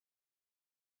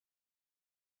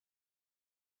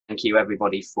you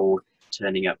everybody for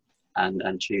turning up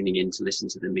and tuning in to listen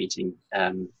to the meeting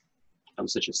on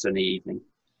such a sunny evening.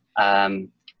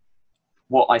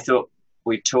 What I thought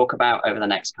we'd talk about over the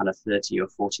next kind of 30 or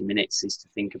 40 minutes is to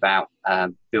think about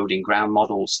building ground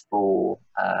models for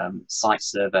site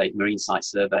survey, marine site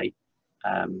survey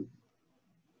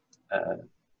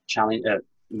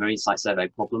marine site survey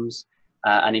problems,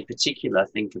 and in particular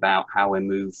think about how we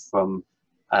move from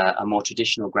a more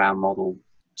traditional ground model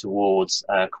towards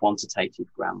a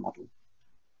quantitative ground model.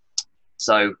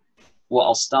 So what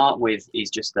I'll start with is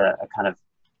just a kind of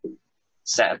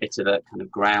set a bit of a kind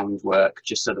of groundwork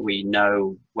just so that we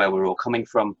know where we're all coming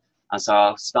from. And so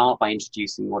I'll start by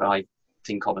introducing what I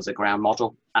think of as a ground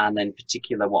model, and then in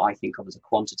particular what I think of as a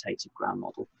quantitative ground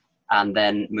model. And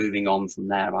then moving on from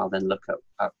there, I'll then look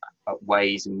at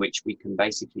ways in which we can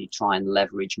basically try and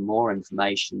leverage more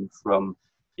information from,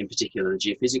 in particular, the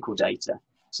geophysical data,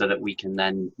 so that we can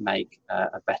then make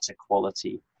a better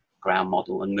quality ground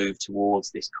model and move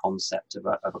towards this concept of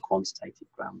a quantitative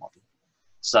ground model.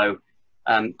 So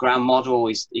ground model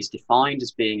is defined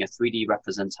as being a 3D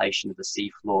representation of the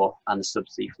seafloor and the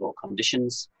subsea floor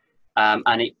conditions.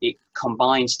 And it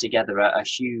combines together a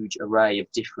huge array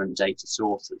of different data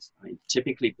sources. I mean,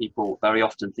 typically people very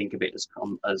often think of it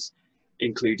as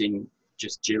including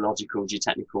just geological,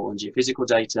 geotechnical and geophysical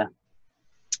data.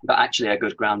 But actually a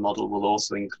good ground model will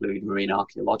also include marine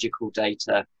archaeological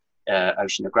data,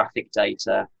 oceanographic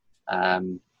data,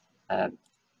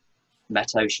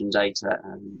 met-ocean data,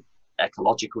 and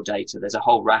ecological data. There's a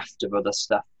whole raft of other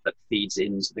stuff that feeds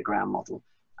into the ground model.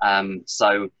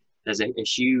 So there's a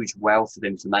huge wealth of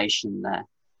information there.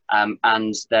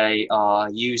 And they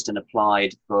are used and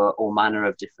applied for all manner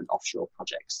of different offshore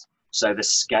projects. So the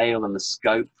scale and the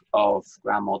scope of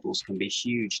ground models can be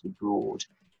hugely broad.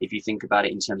 If you think about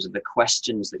it in terms of the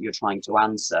questions that you're trying to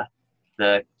answer,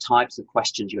 the types of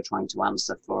questions you're trying to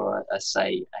answer for,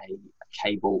 say, a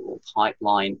cable or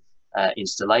pipeline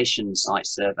installation site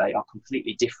survey are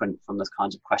completely different from the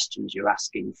kinds of questions you're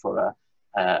asking for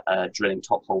a drilling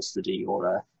top hole study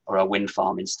or a wind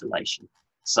farm installation.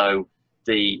 So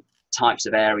the types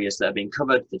of areas that are being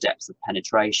covered, the depth of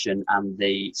penetration, and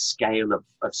the scale of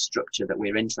structure that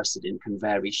we're interested in can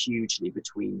vary hugely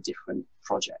between different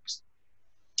projects.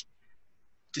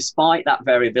 Despite that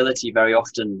variability, very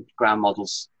often ground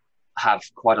models have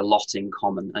quite a lot in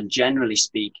common. And generally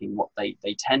speaking, what they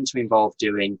tend to involve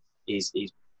doing is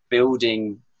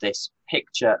building this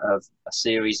picture of a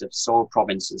series of soil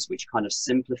provinces which kind of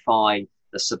simplify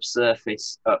the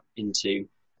subsurface up into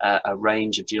a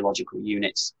range of geological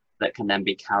units that can then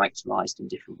be characterized in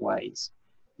different ways.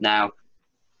 Now,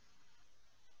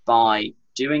 by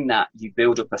doing that, you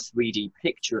build up a 3D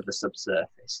picture of the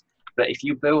subsurface. But if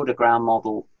you build a ground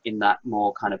model in that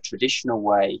more kind of traditional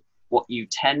way, what you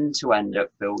tend to end up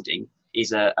building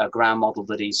is a ground model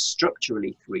that is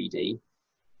structurally 3D,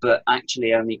 but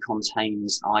actually only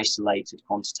contains isolated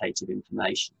quantitative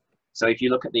information. So if you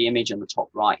look at the image on the top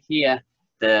right here,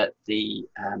 the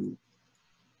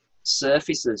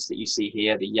surfaces that you see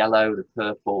here, the yellow, the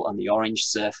purple and the orange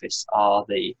surface, are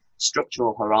the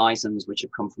structural horizons which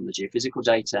have come from the geophysical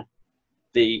data.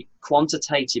 The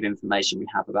quantitative information we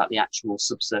have about the actual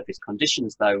subsurface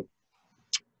conditions, though,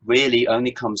 really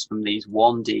only comes from these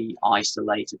 1D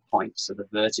isolated points, so the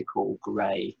vertical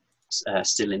grey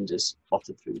cylinders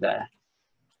plotted through there.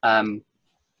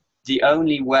 The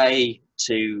only way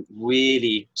to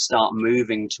really start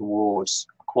moving towards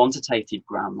a quantitative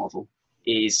ground model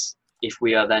is if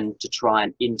we are then to try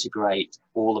and integrate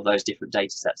all of those different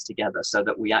data sets together, so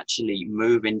that we actually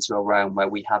move into a realm where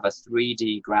we have a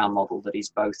 3D ground model that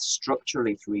is both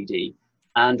structurally 3D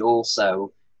and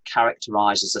also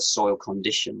characterizes the soil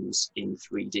conditions in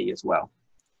 3D as well.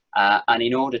 And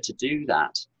in order to do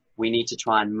that, we need to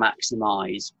try and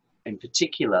maximize, in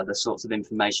particular, the sorts of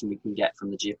information we can get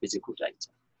from the geophysical data.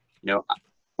 You know,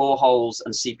 boreholes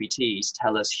and CPTs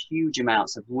tell us huge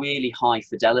amounts of really high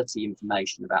fidelity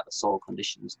information about the soil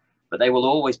conditions, but they will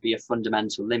always be a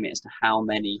fundamental limit as to how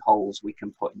many holes we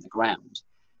can put in the ground.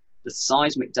 The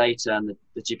seismic data and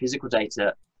the geophysical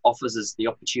data offers us the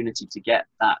opportunity to get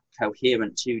that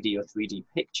coherent 2D or 3D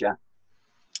picture,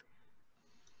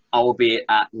 albeit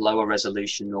at lower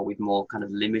resolution or with more kind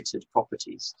of limited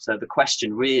properties. So the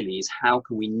question really is, how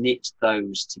can we knit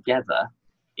those together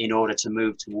in order to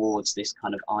move towards this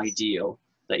kind of ideal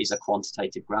that is a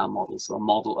quantitative ground model? So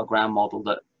a ground model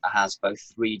that has both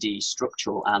 3D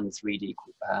structural and 3D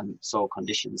soil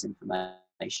conditions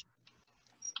information.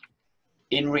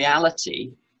 In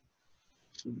reality,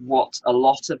 what a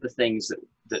lot of the things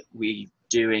that we're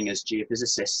doing as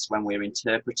geophysicists when we're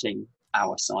interpreting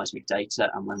our seismic data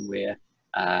and when we're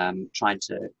trying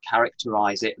to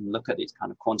characterize it and look at its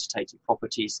kind of quantitative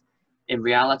properties. In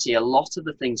reality, a lot of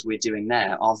the things we're doing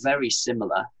there are very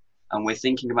similar, and we're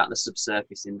thinking about the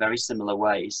subsurface in very similar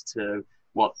ways to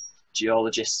what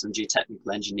geologists and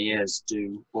geotechnical engineers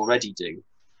already do.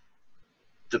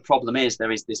 The problem is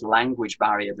there is this language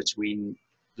barrier between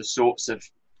the sorts of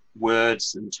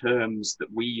words and terms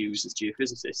that we use as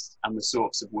geophysicists and the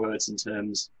sorts of words and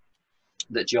terms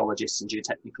that geologists and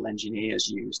geotechnical engineers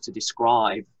use to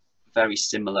describe very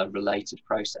similar related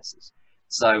processes.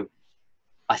 So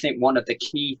I think one of the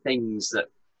key things that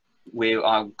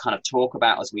I'll kind of talk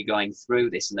about as we're going through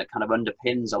this, and that kind of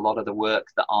underpins a lot of the work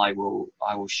that I will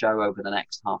show over the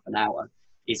next half an hour,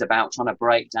 is about trying to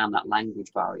break down that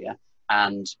language barrier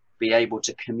and be able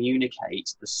to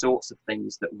communicate the sorts of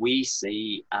things that we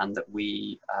see and that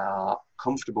we are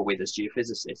comfortable with as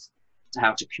geophysicists, to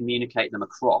how to communicate them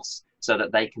across so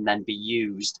that they can then be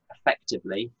used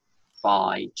effectively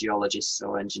by geologists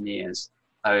or engineers,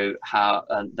 how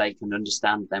they can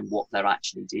understand then what they're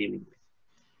actually dealing with.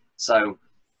 So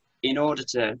in order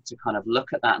to kind of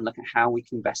look at that and look at how we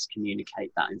can best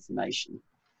communicate that information,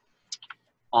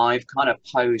 I've kind of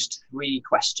posed 3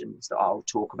 questions that I'll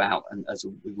talk about and as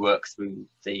we work through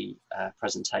the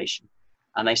presentation.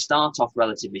 And they start off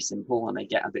relatively simple and they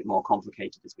get a bit more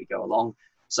complicated as we go along.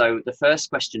 So the first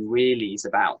question really is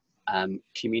about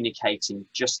communicating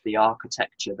just the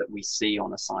architecture that we see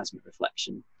on a seismic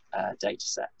reflection data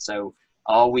set. So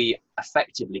are we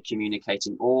effectively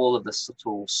communicating all of the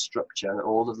subtle structure,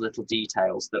 all of the little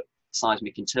details that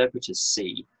seismic interpreters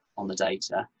see on the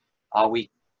data? Are we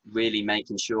really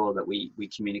making sure that we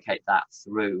communicate that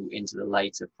through into the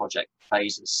later project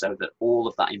phases so that all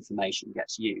of that information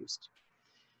gets used?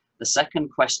 The second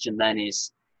question then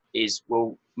is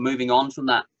well, moving on from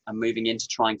that and moving into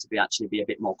trying to actually be a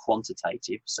bit more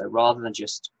quantitative. So rather than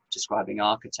just describing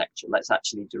architecture, let's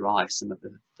actually derive some of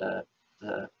the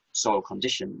soil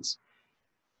conditions.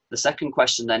 The second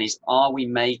question then is, are we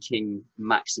making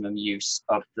maximum use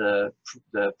of the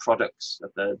products,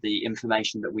 of the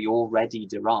information that we already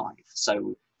derive?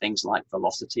 So things like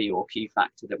velocity or Q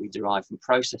factor that we derive from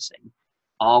processing,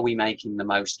 are we making the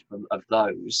most of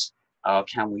those? Or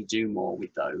can we do more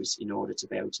with those in order to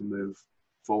be able to move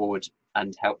forward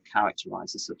and help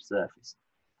characterize the subsurface?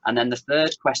 And then the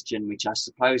third question, which I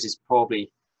suppose is probably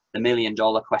the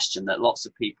million-dollar question that lots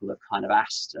of people have kind of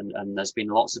asked, and there's been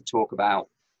lots of talk about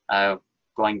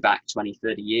going back 20,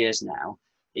 30 years now,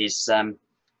 is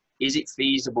it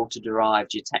feasible to derive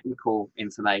geotechnical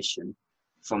information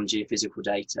from geophysical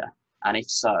data? And if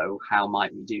so, how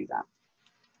might we do that?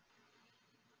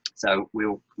 So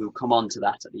we'll come on to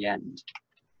that at the end.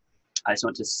 I just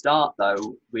want to start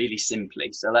though really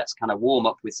simply. So let's kind of warm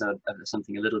up with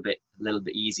something a little bit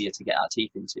easier to get our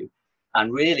teeth into.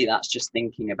 And really that's just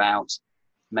thinking about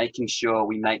making sure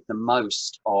we make the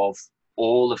most of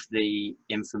all of the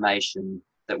information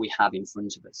that we have in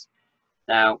front of us.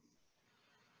 Now,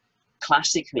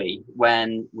 classically,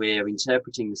 when we're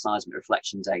interpreting the seismic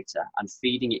reflection data and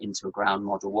feeding it into a ground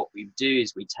model, what we do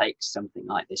is we take something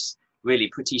like this really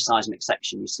pretty seismic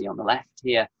section you see on the left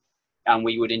here, and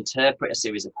we would interpret a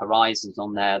series of horizons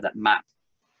on there that map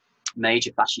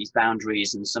major facies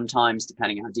boundaries, and sometimes,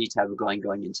 depending on how detailed we're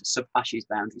going into sub-facies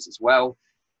boundaries as well.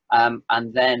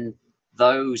 And then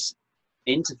those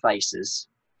interfaces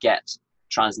get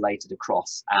translated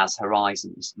across as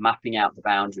horizons, mapping out the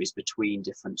boundaries between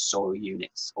different soil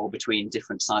units or between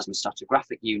different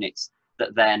seismostratigraphic units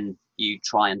that then you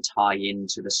try and tie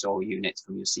into the soil units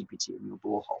from your CPT and your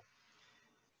borehole.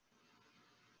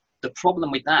 The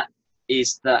problem with that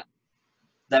is that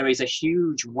there is a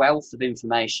huge wealth of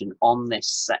information on this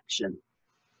section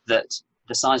that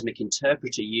the seismic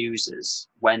interpreter uses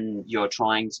when you're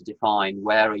trying to define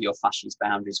where are your facies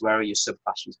boundaries, where are your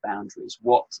sub-facies boundaries,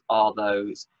 what are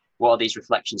these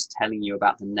reflections telling you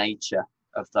about the nature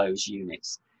of those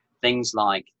units. Things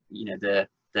like, you know,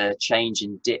 the change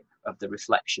in dip of the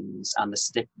reflections and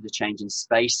the change in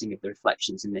spacing of the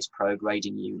reflections in this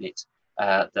pro-grading unit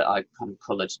that I've kind of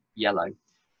coloured yellow,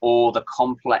 or the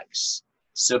complex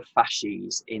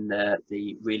sub-facies in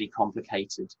the really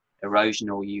complicated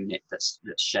erosional unit that's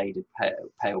shaded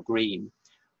pale green,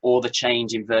 or the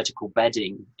change in vertical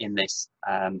bedding in this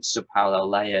subparallel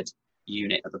layered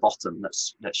unit at the bottom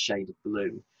that's shaded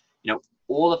blue. You know,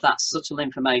 all of that subtle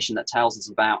information that tells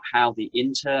us about how the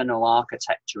internal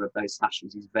architecture of those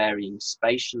facies is varying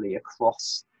spatially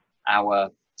across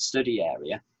our study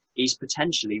area is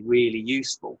potentially really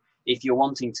useful if you're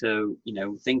wanting to, you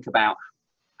know, think about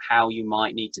how you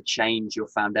might need to change your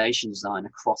foundation design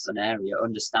across an area.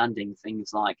 Understanding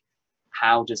things like,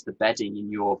 how does the bedding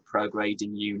in your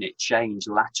pro-grading unit change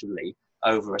laterally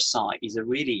over a site is a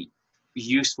really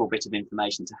useful bit of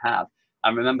information to have.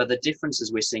 And remember, the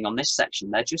differences we're seeing on this section,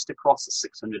 they're just across a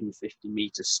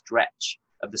 650-metre stretch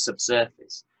of the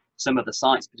subsurface. Some of the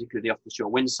sites, particularly the offshore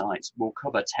wind sites, will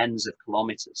cover tens of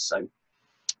kilometres. So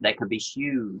there can be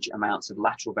huge amounts of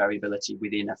lateral variability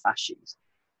within a facies.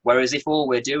 Whereas if all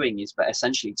we're doing is but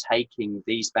essentially taking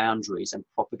these boundaries and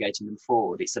propagating them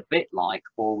forward, it's a bit like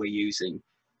all we're using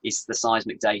is the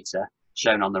seismic data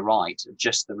shown on the right,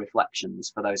 just the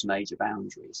reflections for those major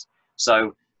boundaries.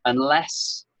 So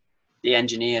unless the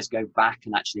engineers go back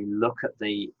and actually look at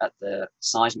the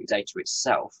seismic data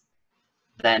itself,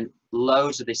 then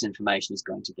loads of this information is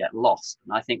going to get lost.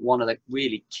 And I think one of the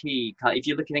really key, if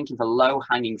you're thinking for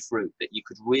low-hanging fruit that you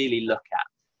could really look at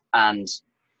and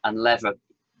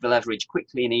leverage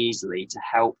quickly and easily to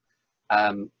help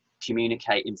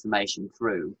communicate information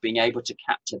through, being able to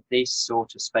capture this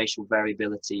sort of spatial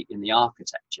variability in the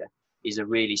architecture is a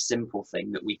really simple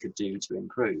thing that we could do to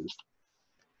improve.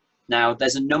 Now,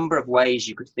 there's a number of ways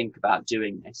you could think about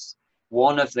doing this.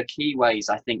 One of the key ways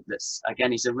I think that's,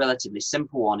 again, is a relatively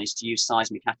simple one, is to use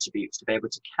seismic attributes to be able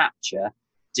to capture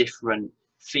different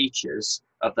features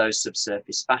of those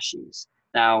subsurface facies.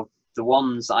 Now, the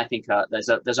ones I think are,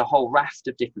 there's a whole raft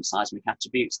of different seismic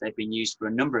attributes. They've been used for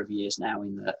a number of years now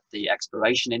in the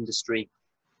exploration industry.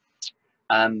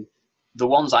 The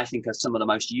ones I think are some of the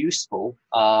most useful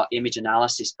are image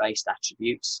analysis based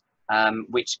attributes,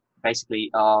 which basically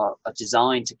are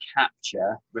designed to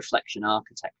capture reflection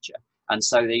architecture. And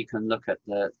so that you can look at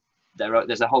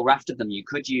there's a whole raft of them you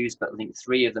could use, but I think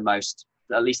three of the most,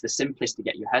 at least the simplest to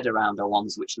get your head around, are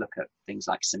ones which look at things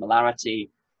like similarity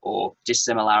or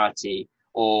dissimilarity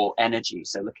or energy.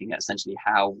 So looking at essentially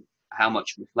how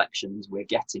much reflections we're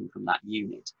getting from that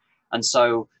unit. And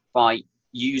so by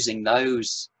using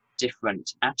those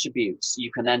different attributes,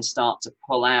 you can then start to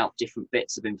pull out different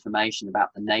bits of information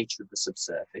about the nature of the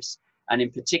subsurface. And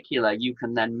in particular, you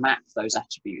can then map those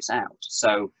attributes out.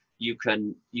 So you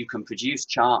can produce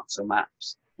charts or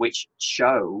maps which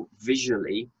show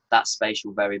visually that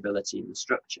spatial variability in the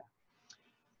structure.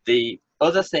 The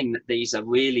other thing that these are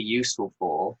really useful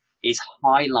for is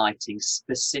highlighting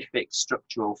specific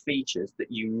structural features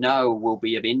that you know will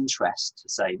be of interest to,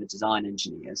 say, the design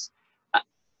engineers,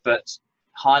 but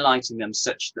highlighting them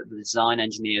such that the design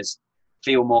engineers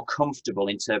feel more comfortable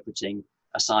interpreting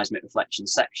a seismic reflection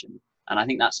section. And I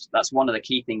think that's one of the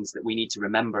key things that we need to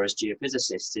remember as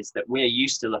geophysicists, is that we're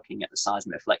used to looking at the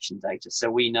seismic reflection data. So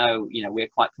we know, we're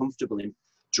quite comfortable in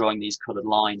drawing these colored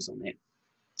lines on it.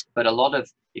 But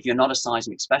if you're not a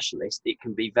seismic specialist, it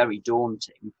can be very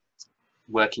daunting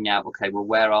working out, okay, well,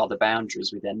 where are the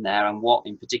boundaries within there, and what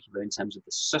in particular in terms of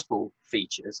the subtle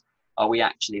features are we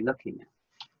actually looking at?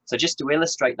 So just to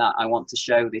illustrate that, I want to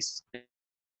show this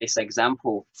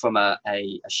example from a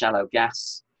shallow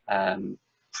gas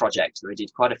project that I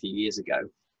did quite a few years ago.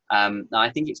 Now, I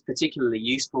think it's particularly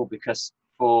useful because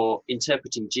for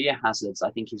interpreting geohazards,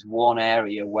 I think is one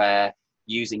area where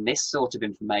using this sort of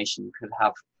information could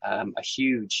have a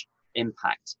huge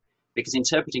impact, because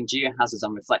interpreting geohazards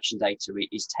on reflection data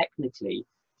is technically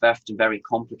very often very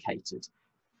complicated.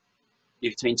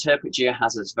 To interpret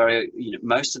geohazards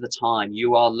most of the time,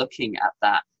 you are looking at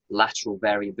that lateral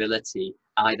variability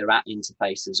either at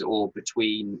interfaces or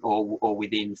between or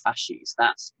within facies.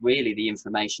 That's really the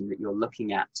information that you're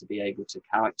looking at to be able to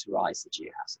characterize the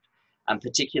geohazard. And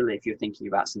particularly if you're thinking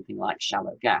about something like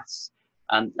shallow gas.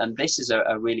 And this is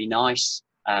a really nice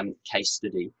case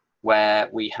study where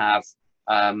we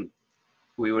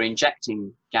were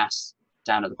injecting gas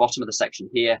down at the bottom of the section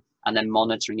here, and then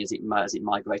monitoring as it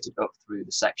migrated up through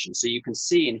the section. So you can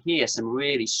see in here some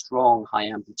really strong high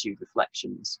amplitude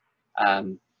reflections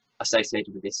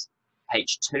associated with this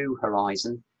H2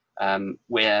 horizon,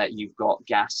 where you've got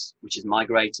gas which is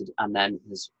migrated and then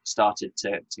has started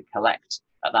to collect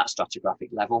at that stratigraphic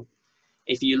level.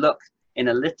 If you look in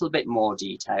a little bit more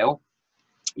detail,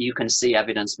 you can see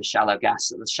evidence for shallow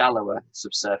gas at the shallower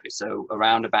subsurface, so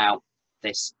around about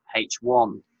this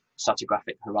H1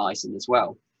 stratigraphic horizon as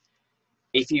well.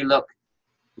 If you look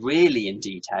really in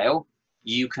detail,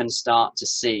 you can start to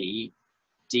see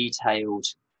detailed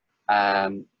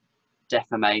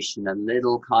deformation and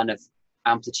little kind of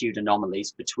amplitude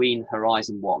anomalies between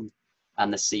horizon 1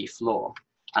 and the sea floor.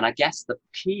 And I guess the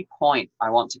key point I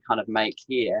want to kind of make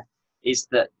here is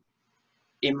that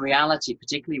in reality,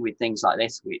 particularly with things like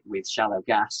this, with shallow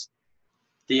gas,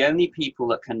 the only people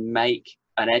that can make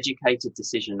an educated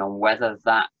decision on whether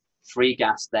that free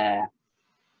gas there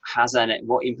has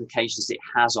what implications it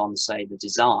has on, say, the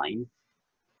design,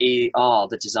 are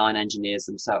the design engineers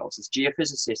themselves. As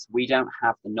geophysicists, we don't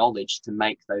have the knowledge to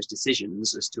make those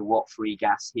decisions as to what free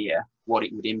gas here, what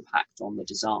it would impact on the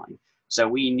design. So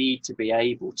we need to be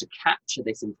able to capture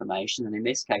this information, and in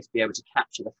this case, be able to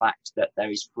capture the fact that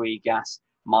there is free gas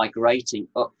migrating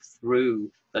up through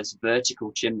this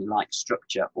vertical chimney-like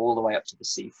structure all the way up to the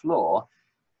sea floor,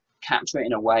 capture it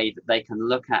in a way that they can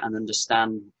look at and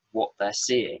understand what they're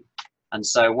seeing. And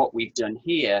so what we've done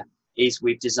here is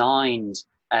we've designed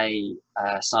a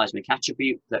seismic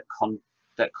attribute that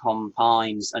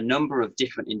combines a number of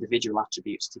different individual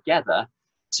attributes together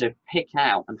to pick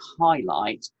out and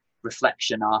highlight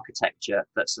reflection architecture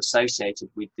that's associated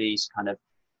with these kind of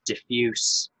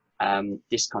diffuse,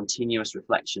 discontinuous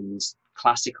reflections,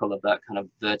 classical of that kind of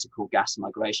vertical gas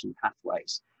migration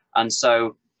pathways. And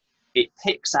so it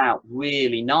picks out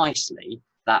really nicely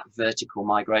that vertical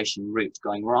migration route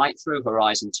going right through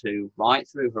horizon 2, right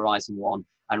through horizon 1,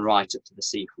 and right up to the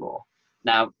seafloor.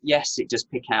 Now, yes, it does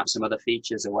pick out some other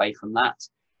features away from that,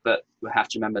 but we have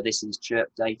to remember this is chirp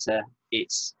data,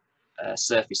 it's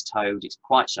surface towed, it's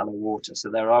quite shallow water,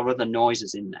 so there are other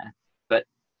noises in there, but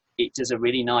it does a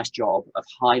really nice job of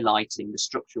highlighting the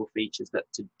structural features that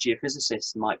to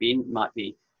geophysicists might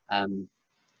be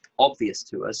obvious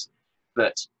to us,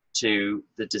 but to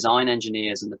the design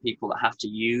engineers and the people that have to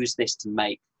use this to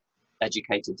make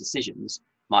educated decisions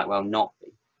might well not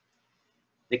be.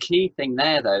 The key thing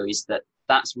there, though, is that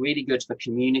that's really good for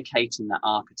communicating that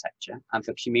architecture and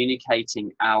for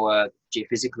communicating our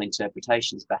geophysical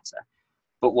interpretations better.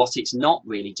 But what it's not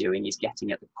really doing is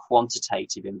getting at the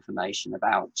quantitative information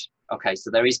about, okay, so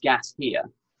there is gas here,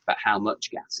 but how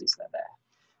much gas is there?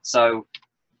 So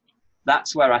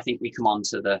that's where I think we come on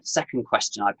to the second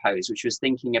question I posed, which was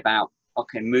thinking about,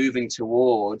 okay, moving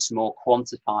towards more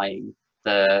quantifying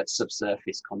the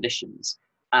subsurface conditions.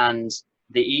 And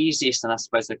the easiest, and I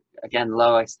suppose, again,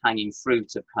 lowest hanging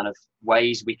fruit of kind of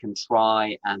ways we can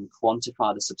try and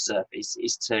quantify the subsurface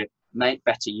is to make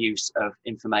better use of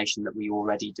information that we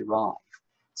already derive.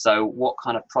 So what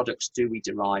kind of products do we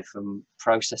derive from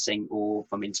processing or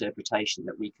from interpretation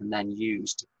that we can then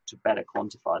use to better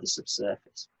quantify the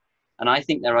subsurface? And I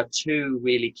think there are two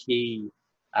really key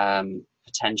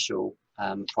potential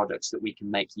products that we can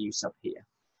make use of here.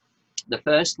 The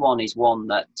first one is one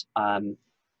that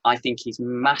I think is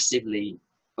massively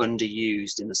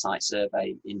underused in the site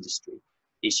survey industry.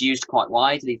 It's used quite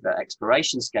widely for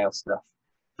exploration scale stuff,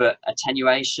 but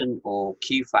attenuation or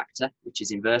Q factor, which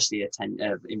is inversely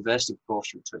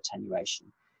proportional to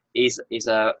attenuation, is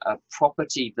a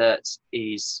property that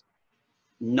is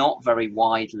not very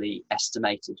widely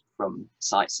estimated from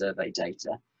site survey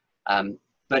data,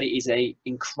 but it is an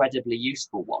incredibly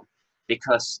useful one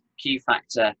because Q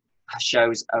factor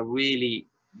shows a really,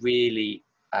 really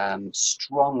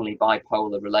strongly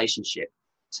bipolar relationship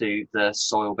to the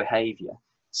soil behavior.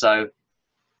 So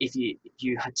if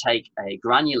you take a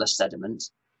granular sediment,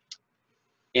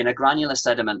 in a granular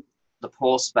sediment, the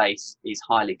pore space is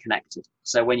highly connected.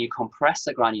 So when you compress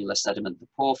a granular sediment, the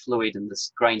pore fluid and the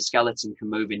grain skeleton can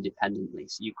move independently.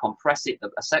 So you compress it,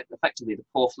 effectively the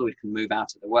pore fluid can move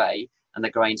out of the way and the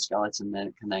grain skeleton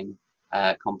then can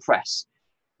compress.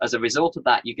 As a result of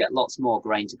that, you get lots more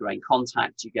grain-to-grain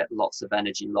contact, you get lots of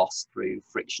energy loss through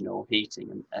frictional heating,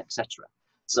 and etc.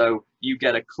 So you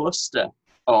get a cluster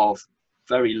of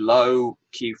very low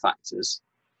Q factors,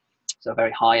 so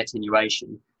very high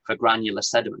attenuation for granular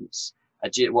sediments,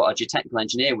 what a geotechnical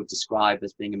engineer would describe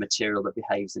as being a material that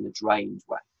behaves in a drained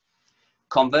way.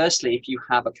 Conversely, if you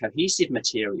have a cohesive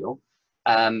material,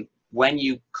 when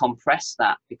you compress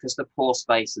that, because the pore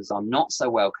spaces are not so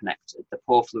well connected, the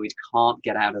pore fluid can't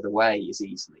get out of the way as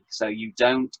easily. So you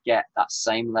don't get that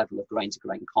same level of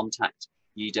grain-to-grain contact.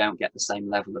 You don't get the same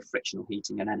level of frictional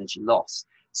heating and energy loss.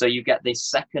 So you get this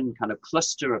second kind of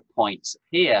cluster of points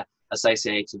here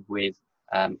associated with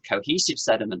cohesive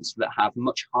sediments that have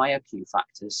much higher Q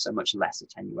factors, so much less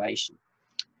attenuation.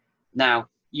 Now,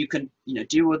 you can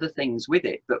do other things with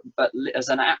it, but as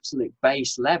an absolute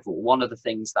base level, one of the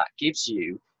things that gives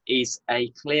you is a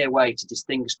clear way to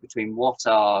distinguish between what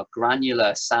are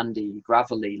granular, sandy,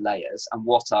 gravelly layers and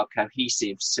what are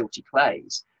cohesive, silty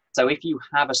clays. So if you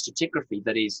have a stratigraphy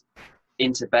that is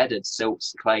interbedded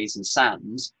silts, clays and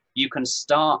sands, you can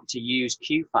start to use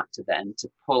Q factor then to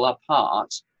pull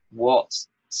apart what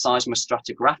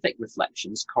seismostratigraphic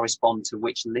reflections correspond to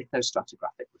which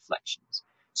lithostratigraphic reflections.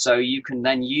 So you can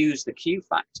then use the Q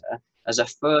factor as a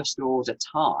first order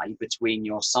tie between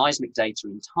your seismic data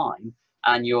in time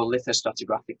and your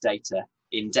lithostratigraphic data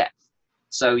in depth.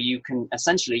 So you can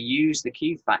essentially use the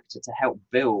Q factor to help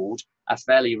build a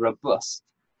fairly robust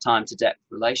time to depth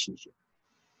relationship.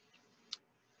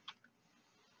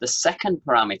 The second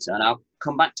parameter, and I'll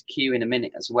come back to Q in a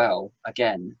minute as well,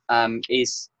 again,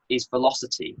 is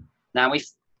velocity. Now, if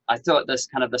I thought this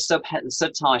kind of the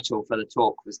subtitle for the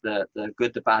talk was the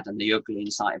good, the bad, and the ugly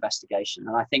in site investigation,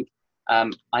 and I think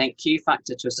Q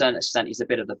factor to a certain extent is a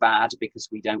bit of the bad, because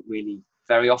we don't really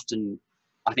very often,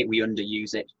 I think we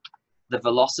underuse it. The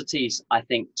velocities, I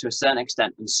think, to a certain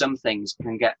extent, in some things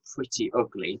can get pretty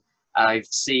ugly. I've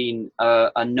seen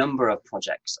a number of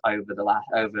projects over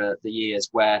the years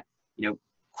where, you know,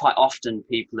 quite often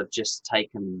people have just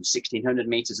taken 1600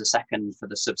 meters a second for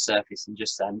the subsurface and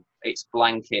just said it's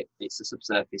blanket, it's the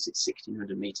subsurface, it's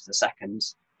 1600 meters a second,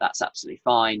 that's absolutely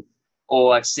fine.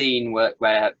 Or I've seen work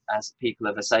where as people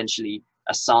have essentially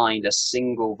assigned a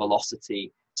single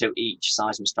velocity to each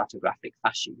seismostratigraphic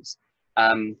facies,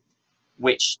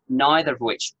 which neither of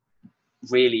which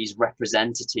really is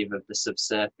representative of the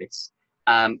subsurface,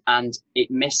 and it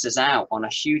misses out on a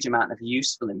huge amount of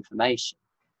useful information.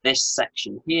 This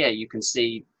section here, you can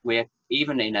see we're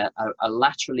even in a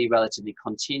laterally relatively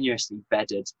continuously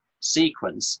bedded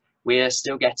sequence, we're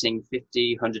still getting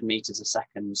 50, 100 meters a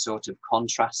second sort of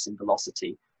contrasts in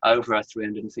velocity over a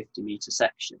 350 meter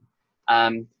section.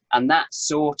 And that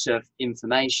sort of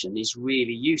information is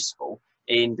really useful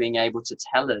in being able to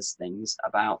tell us things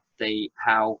about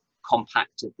how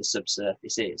compacted the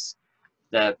subsurface is.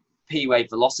 The P-wave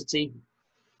velocity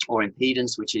or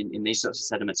impedance, which in these sorts of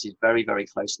sediments is very, very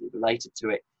closely related to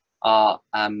it, are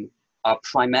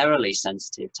primarily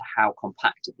sensitive to how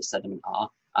compacted the sediment are,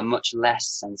 and much less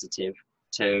sensitive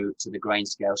to the grain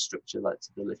scale structure, like to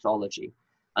the lithology.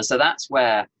 And so that's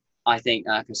where I think,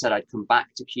 like I said, I'd come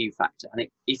back to Q factor. And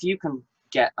if you can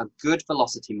get a good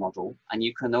velocity model, and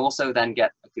you can also then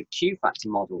get a good Q factor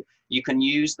model, you can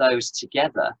use those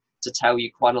together to tell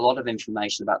you quite a lot of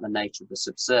information about the nature of the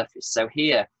subsurface. So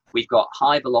here we've got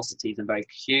high velocities and very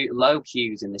low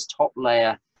Qs in this top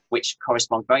layer, which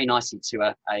corresponds very nicely to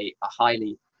a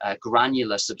highly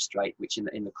granular substrate, which in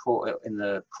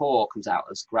the core comes out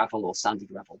as gravel or sandy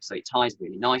gravel. So it ties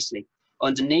really nicely.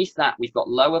 Underneath that, we've got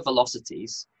lower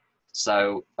velocities,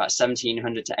 so about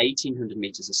 1700 to 1800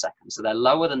 meters a second. So they're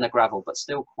lower than the gravel, but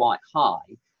still quite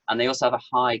high. And they also have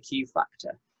a high Q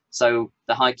factor. So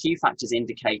the high Q factor is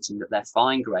indicating that they're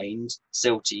fine-grained,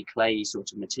 silty, clayey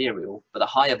sort of material, but the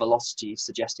higher velocity is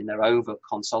suggesting they're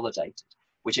over-consolidated,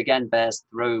 which again bears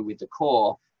through with the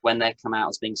core when they come out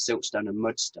as being siltstone and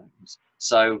mudstones.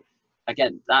 So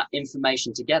again, that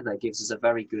information together gives us a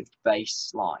very good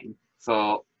baseline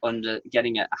for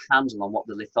getting a handle on what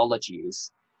the lithology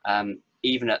is,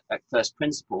 even at first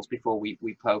principles, before we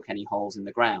poke any holes in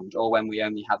the ground, or when we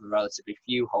only have a relatively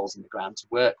few holes in the ground to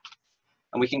work with.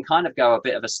 And we can kind of go a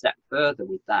bit of a step further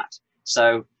with that.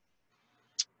 So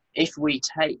if we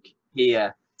take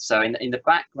here, so in the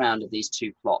background of these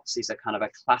two plots, these are kind of a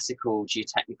classical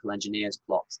geotechnical engineer's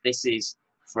plots. This is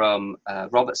from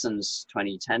Robertson's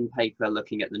 2010 paper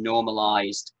looking at the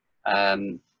normalized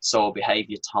soil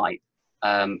behavior type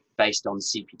based on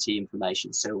CPT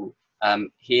information. So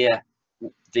here,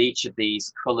 each of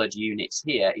these colored units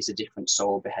here is a different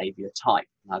soil behavior type.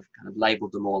 And I've kind of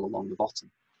labeled them all along the bottom.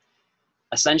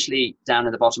 Essentially, down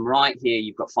in the bottom right here,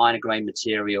 you've got finer grain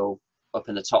material. Up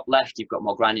in the top left, you've got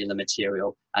more granular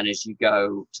material. And as you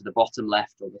go to the bottom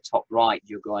left or the top right,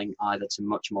 you're going either to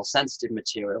much more sensitive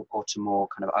material or to more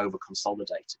kind of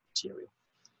over-consolidated material.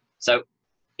 So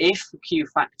if the Q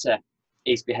factor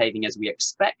is behaving as we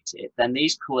expect it, then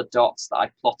these colored dots that I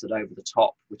plotted over the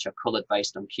top, which are colored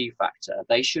based on Q factor,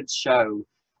 they should show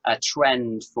a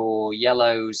trend for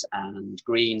yellows and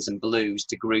greens and blues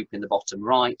to group in the bottom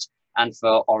right, and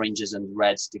for oranges and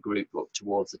reds to group up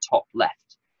towards the top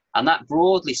left. And that,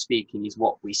 broadly speaking, is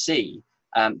what we see.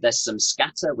 There's some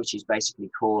scatter, which is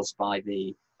basically caused by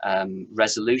the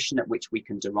resolution at which we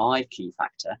can derive Q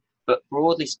factor. But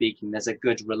broadly speaking, there's a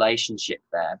good relationship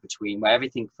there between where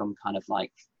everything from kind of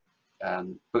like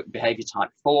behavior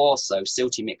type 4, so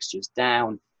silty mixtures,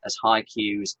 down as high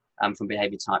Qs, and from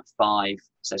behavior type 5,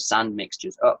 so sand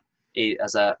mixtures, up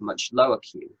as a much lower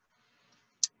Q.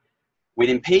 With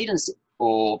impedance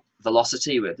or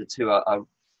velocity, where the two are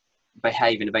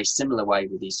behave in a very similar way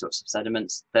with these sorts of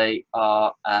sediments, they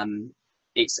are,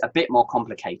 it's a bit more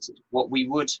complicated. What we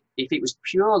would, if it was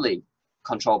purely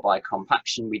controlled by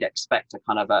compaction, we'd expect a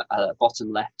kind of a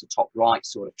bottom left to top right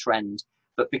sort of trend.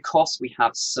 But because we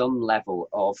have some level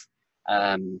of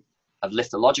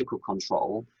lithological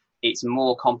control, it's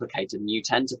more complicated, and you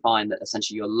tend to find that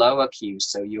essentially your lower Qs,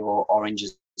 so your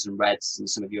oranges and reds and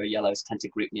some of your yellows, tend to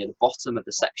group near the bottom of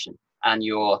the section, and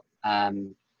your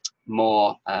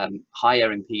more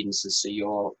higher impedances, so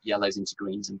your yellows into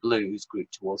greens and blues, group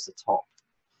towards the top.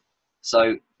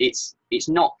 So it's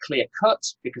not clear cut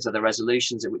because of the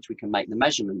resolutions at which we can make the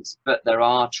measurements, but there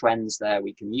are trends there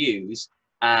we can use.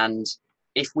 And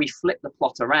if we flip the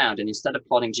plot around and instead of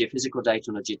plotting geophysical data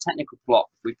on a geotechnical plot,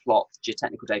 we plot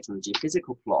geotechnical data on a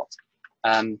geophysical plot.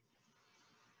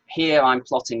 Here I'm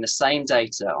plotting the same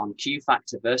data on Q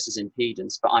factor versus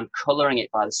impedance, but I'm colouring it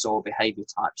by the soil behaviour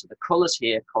type. So the colours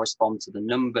here correspond to the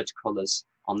numbered colours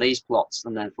on these plots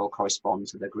and therefore correspond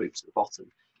to the groups at the bottom.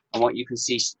 And what you can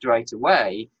see straight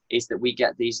away is that we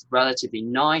get these relatively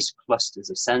nice clusters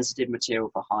of sensitive material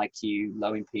for high Q,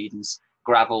 low impedance,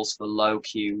 gravels for low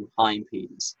Q, high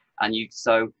impedance. And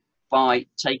so by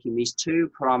taking these two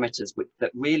parameters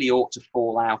that really ought to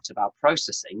fall out of our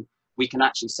processing, we can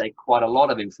actually say quite a lot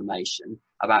of information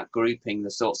about grouping the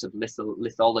sorts of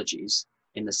lithologies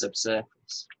in the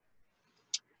subsurface.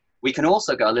 We can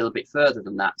also go a little bit further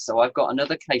than that. So I've got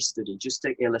another case study just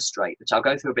to illustrate, which I'll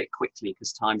go through a bit quickly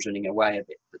because time's running away a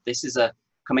bit. But this is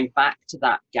coming back to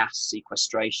that gas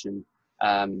sequestration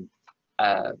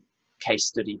case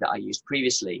study that I used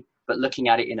previously, but looking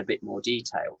at it in a bit more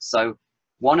detail. So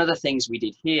one of the things we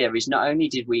did here is not only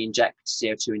did we inject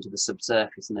CO2 into the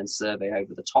subsurface and then survey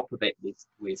over the top of it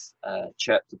with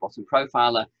Chirp, the bottom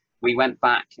profiler, we went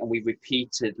back and we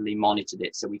repeatedly monitored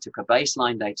it. So we took a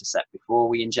baseline data set before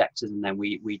we injected, and then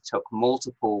we took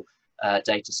multiple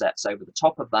data sets over the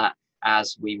top of that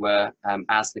as we were,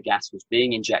 as the gas was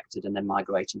being injected and then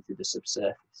migrating through the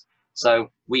subsurface. So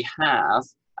we have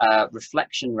a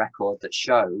reflection record that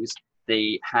shows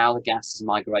how the gas has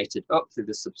migrated up through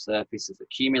the subsurface, has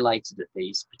accumulated at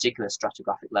these particular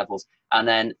stratigraphic levels, and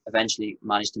then eventually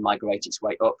managed to migrate its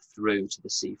way up through to the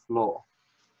sea floor.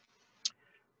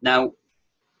 Now,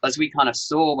 as we kind of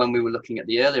saw when we were looking at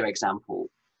the earlier example,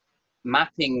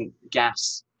 mapping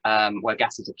gas where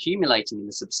gas is accumulating in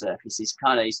the subsurface is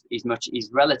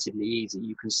relatively easy.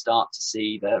 You can start to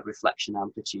see the reflection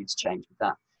amplitudes change with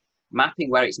that. Mapping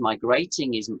where it's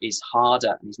migrating is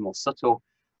harder and is more subtle,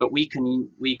 but we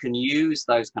can use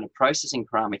those kind of processing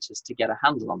parameters to get a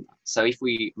handle on that. So if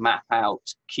we map out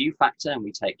Q factor and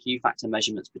we take Q factor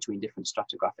measurements between different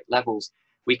stratigraphic levels,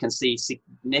 we can see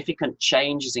significant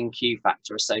changes in Q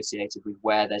factor associated with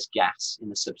where there's gas in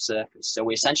the subsurface. So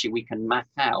we can map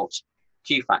out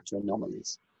Q factor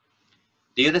anomalies.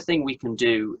 The other thing we can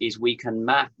do is we can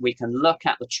look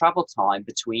at the travel time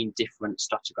between different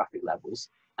stratigraphic levels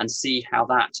and see how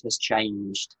that has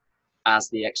changed as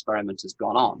the experiment has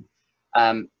gone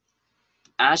on.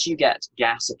 As you get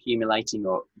gas accumulating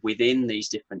up within these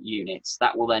different units,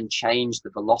 that will then change the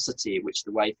velocity at which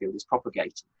the wave field is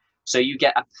propagating. So you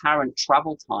get apparent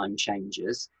travel time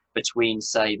changes between,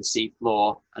 say, the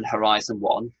seafloor and horizon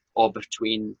 1, or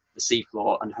between the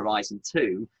seafloor and horizon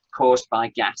 2, caused by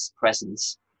gas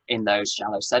presence in those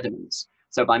shallow sediments.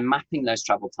 So by mapping those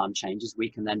travel time changes, we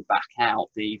can then back out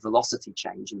the velocity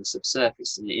change in the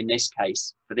subsurface. And in this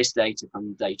case, for this data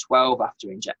from day 12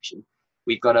 after injection,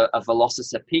 we've got a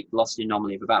peak velocity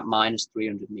anomaly of about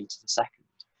 -300 meters a second.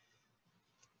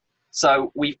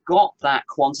 So we've got that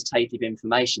quantitative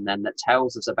information then that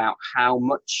tells us about how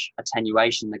much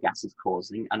attenuation the gas is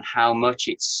causing and how much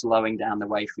it's slowing down the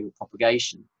wave field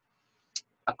propagation.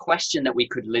 A question that we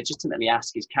could legitimately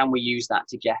ask is, can we use that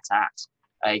to get at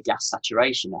a gas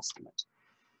saturation estimate?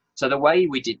 So the way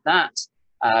we did that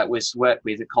was work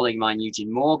with a colleague of mine,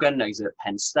 Eugene Morgan, who's at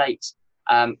Penn State.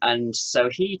 And so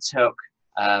he took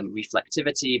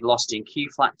reflectivity, velocity, and Q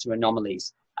factor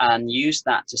anomalies and used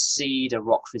that to seed a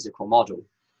rock physical model.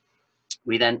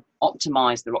 We then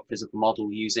optimized the rock physical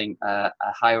model using a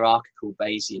hierarchical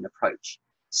Bayesian approach.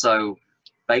 So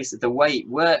basically the way it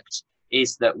worked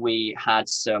is that we had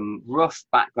some rough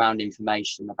background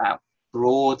information about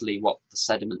broadly what the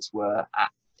sediments were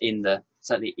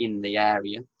certainly in the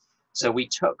area. So we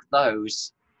took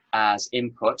those as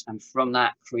input, and from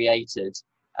that created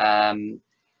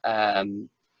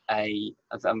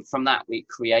we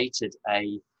created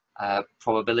a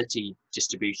probability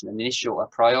distribution, a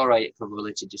priori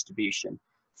probability distribution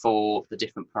for the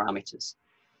different parameters.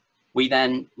 We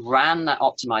then ran that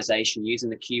optimization using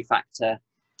the Q factor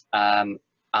and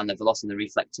the velocity and the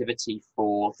reflectivity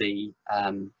for the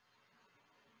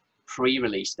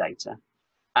pre-release data.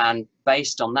 And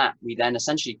based on that, we then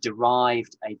essentially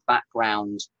derived a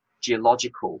background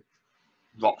geological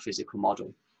rock physical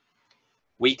model.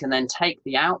 We can then take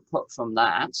the output from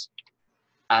that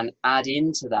and add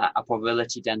into that a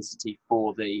probability density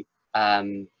for the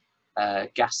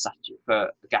gas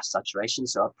saturation,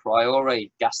 so a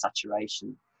priori gas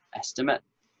saturation estimate.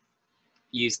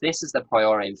 Use this as the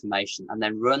priori information and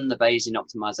then run the Bayesian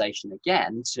optimization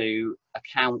again to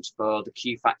account for the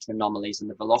Q factor anomalies and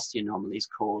the velocity anomalies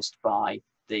caused by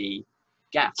the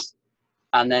gas.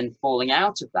 And then falling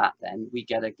out of that, then we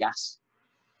get a gas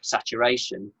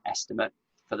saturation estimate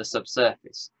for the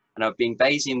subsurface. And being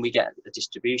Bayesian, we get a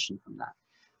distribution from that.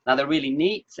 Now, the really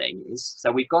neat thing is,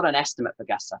 so we've got an estimate for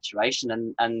gas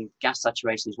saturation, and gas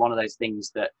saturation is one of those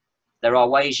things that there are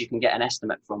ways you can get an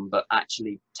estimate from, but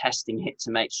actually testing it to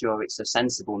make sure it's a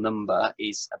sensible number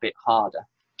is a bit harder.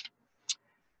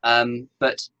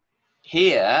 But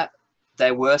here,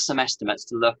 there were some estimates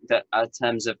to look at in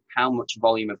terms of how much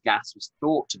volume of gas was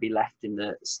thought to be left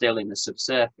still in the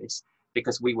subsurface,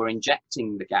 because we were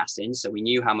injecting the gas in, so we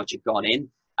knew how much had gone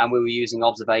in, and we were using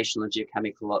observational and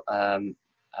geochemical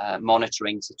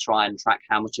monitoring to try and track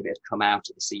how much of it had come out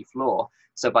at the sea floor.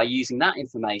 So by using that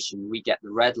information, we get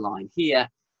the red line here,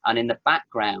 and in the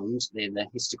background, the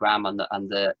histogram and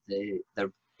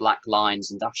the black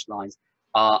lines and dashed lines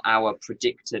are our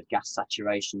predicted gas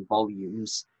saturation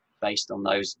volumes based on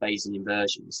those Bayesian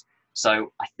inversions.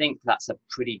 So I think that's a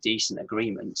pretty decent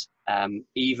agreement,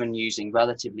 even using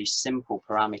relatively simple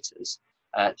parameters,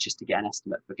 just to get an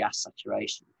estimate for gas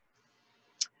saturation.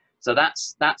 So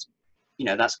that's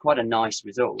quite a nice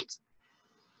result.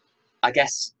 I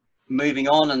guess moving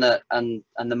on,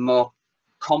 and the more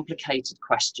complicated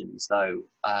questions, though,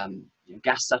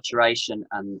 gas saturation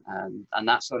and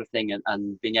that sort of thing,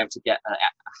 and being able to get a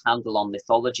handle on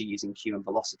lithology using Q and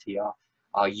velocity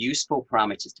are useful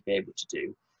parameters to be able to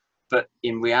do. But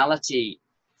in reality,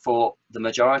 for the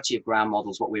majority of ground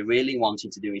models, what we're really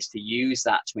wanting to do is to use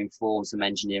that to inform some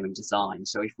engineering design.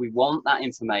 So if we want that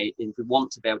information, if we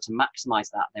want to be able to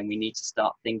maximize that, then we need to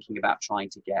start thinking about trying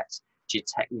to get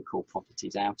geotechnical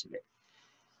properties out of it.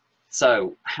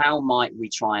 So how might we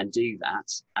try and do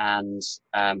that? And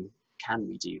can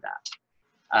we do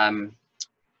that?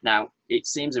 Now, it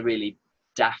seems a really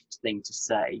daft thing to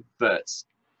say, but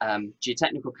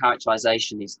geotechnical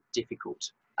characterization is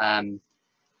difficult.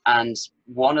 And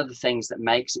one of the things that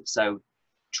makes it so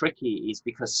tricky is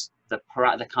because the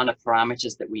kind of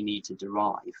parameters that we need to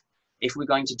derive. If we're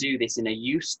going to do this in a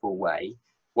useful way,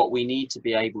 what we need to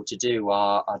be able to do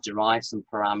are derive some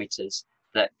parameters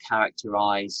that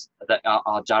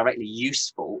are directly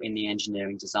useful in the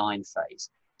engineering design phase.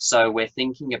 So we're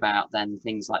thinking about then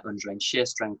things like underrange shear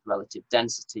strength, relative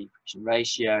density, friction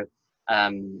ratio,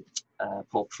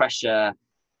 pore pressure,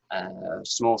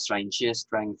 small strain shear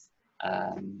strength,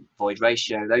 void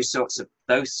ratio, those sorts of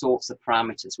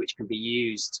parameters which can be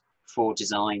used for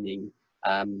designing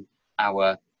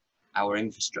our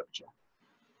infrastructure.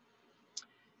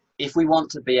 If we want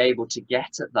to be able to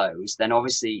get at those, then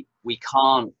obviously we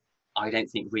can't, I don't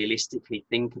think, realistically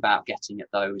think about getting at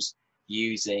those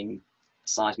using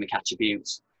seismic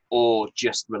attributes or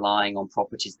just relying on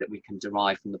properties that we can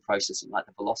derive from the processing, like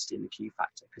the velocity and the Q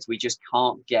factor, because we just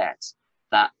can't get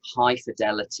that high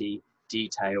fidelity,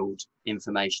 detailed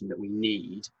information that we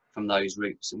need from those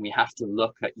routes, and we have to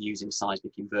look at using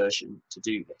seismic inversion to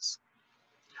do this.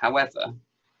 However,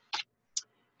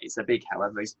 it's a big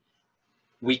however, is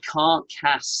we can't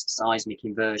cast seismic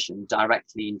inversion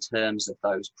directly in terms of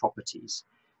those properties,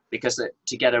 because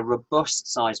to get a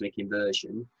robust seismic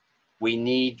inversion, we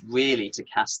need really to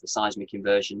cast the seismic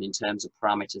inversion in terms of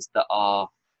parameters that are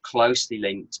closely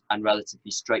linked and relatively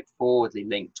straightforwardly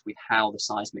linked with how the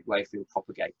seismic wave field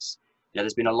propagates.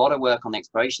 There's been a lot of work on the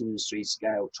exploration industry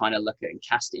scale trying to look at and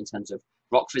cast it in terms of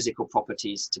rock physical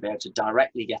properties to be able to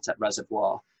directly get at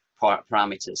reservoir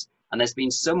parameters. And there's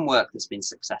been some work that's been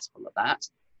successful at that,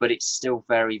 but it's still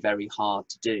very, very hard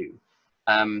to do.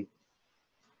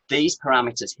 These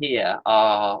parameters here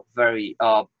are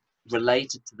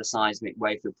related to the seismic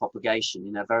wave field propagation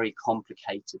in a very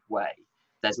complicated way.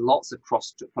 There's lots of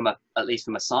at least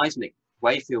from a seismic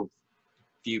wave field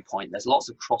viewpoint, there's lots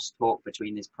of crosstalk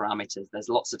between these parameters. There's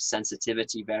lots of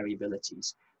sensitivity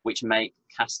variabilities, which make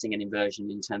casting an inversion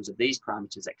in terms of these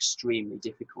parameters extremely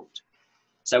difficult.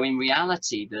 So in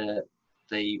reality,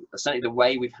 certainly the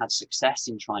way we've had success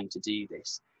in trying to do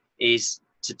this is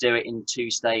to do it in two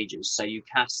stages. So you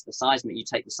cast the seismic, you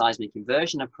take the seismic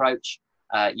inversion approach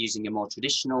using a more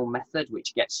traditional method,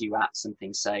 which gets you at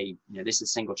something, say, this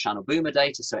is single channel boomer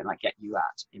data, so it might get you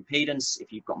at impedance.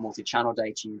 If you've got multi-channel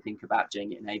data, you think about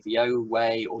doing it in AVO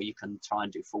way, or you can try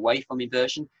and do full waveform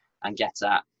inversion and get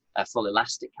at a full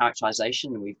elastic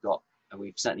characterization. And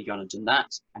we've certainly gone and done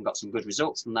that and got some good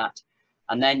results from that.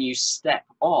 And then you step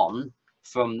on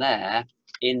from there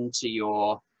into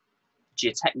your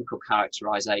geotechnical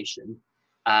characterization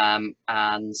and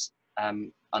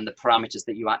the parameters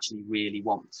that you actually really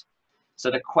want.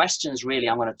 So the questions really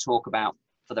I'm going to talk about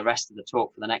for the rest of the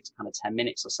talk for the next kind of 10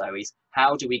 minutes or so is,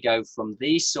 how do we go from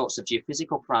these sorts of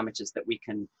geophysical parameters that we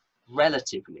can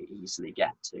relatively easily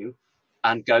get to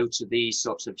and go to these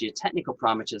sorts of geotechnical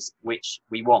parameters which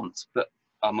we want, but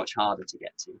are much harder to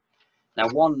get to. Now,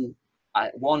 one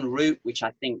route which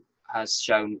I think has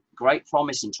shown great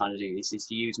promise in trying to do this is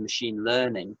to use machine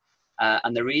learning.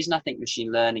 And the reason I think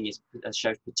machine learning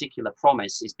shows particular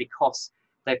promise is because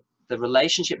the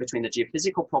relationship between the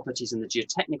geophysical properties and the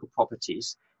geotechnical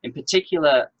properties, in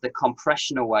particular the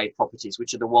compressional wave properties,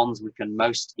 which are the ones we can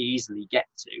most easily get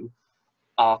to,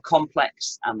 are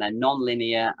complex and they're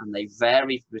non-linear, and they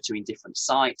vary between different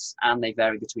sites, and they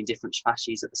vary between different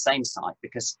facies at the same site,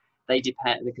 because the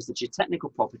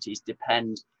geotechnical properties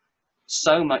depend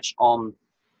so much on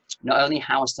not only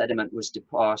how a sediment was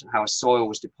deposited, how a soil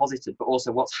was deposited, but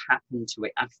also what's happened to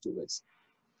it afterwards.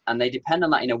 And they depend on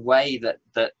that in a way that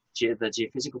the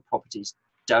geophysical properties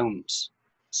don't,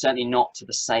 certainly not to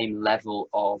the same level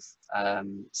of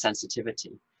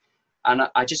sensitivity. And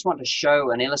I just want to show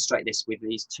and illustrate this with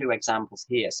these two examples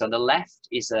here. So on the left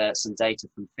is some data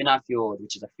from Finnafjord,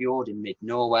 which is a fjord in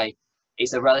mid-Norway.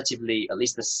 It's a relatively, at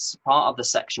least the part of the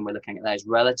section we're looking at there is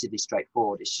relatively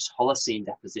straightforward. It's just Holocene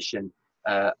deposition,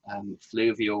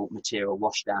 fluvial material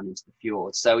washed down into the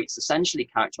fjord. So it's essentially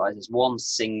characterized as one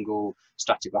single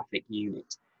stratigraphic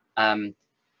unit.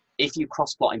 If you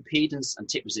cross-plot impedance and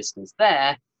tip resistance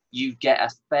there, you get a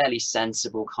fairly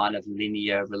sensible kind of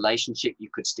linear relationship. You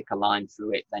could stick a line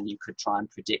through it, then you could try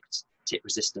and predict tip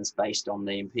resistance based on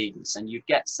the impedance, and you'd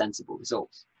get sensible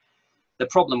results. The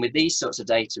problem with these sorts of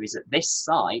data is at this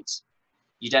site,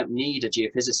 you don't need a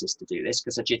geophysicist to do this,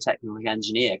 because a geotechnical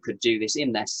engineer could do this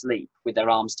in their sleep with their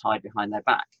arms tied behind their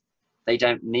back. They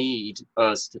don't need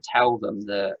us to tell them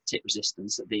the tip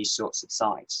resistance at these sorts of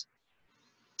sites.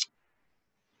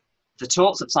 The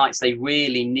sorts of sites they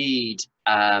really need,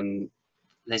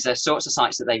 there's the sorts of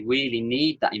sites that they really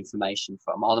need that information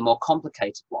from are the more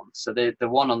complicated ones. So the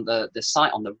one on the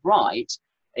site on the right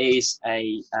is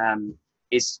the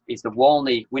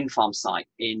Walney wind farm site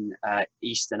in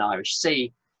Eastern Irish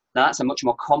Sea. Now that's a much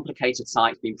more complicated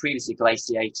site. It's been previously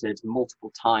glaciated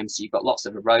multiple times, so you've got lots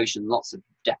of erosion, lots of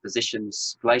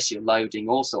depositions, glacial loading,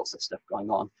 all sorts of stuff going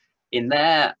on. In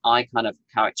there, I kind of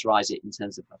characterize it in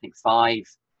terms of, I think, 5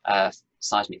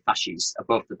 seismic facies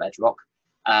above the bedrock.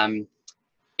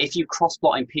 If you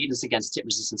cross-plot impedance against tip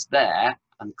resistance there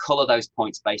and colour those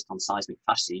points based on seismic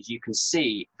facies, you can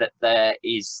see that there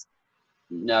is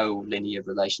no linear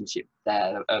relationship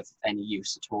there of any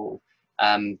use at all.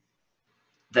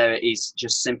 There is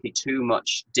just simply too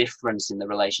much difference in the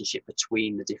relationship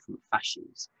between the different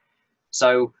facies.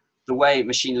 So the way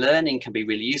machine learning can be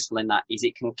really useful in that is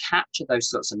it can capture those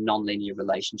sorts of non-linear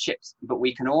relationships, but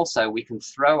we can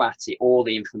throw at it all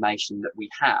the information that we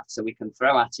have. So we can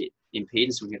throw at it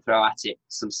impedance, we can throw at it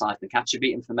some seismic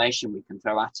attribute information, we can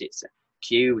throw at it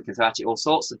Q, we can throw at it all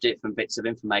sorts of different bits of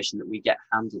information that we get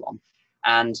a handle on.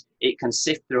 And it can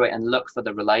sift through it and look for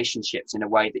the relationships in a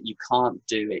way that you can't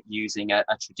do it using a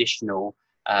traditional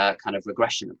kind of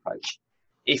regression approach.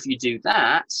 If you do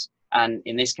that, and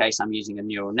in this case, I'm using a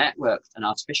neural network, an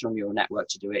artificial neural network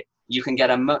to do it, you can get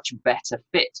a much better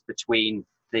fit between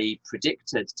the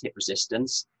predicted tip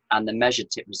resistance and the measured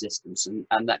tip resistance,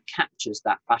 and that captures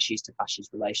that facies to facies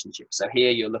relationship. So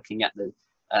here you're looking at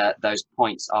those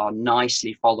points are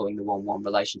nicely following the 1-1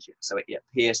 relationship. So it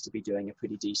appears to be doing a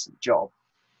pretty decent job.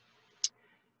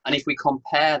 And if we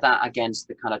compare that against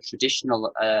the kind of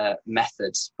traditional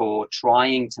methods for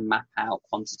trying to map out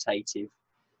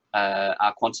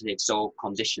our quantitative soil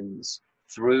conditions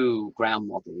through ground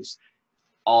models,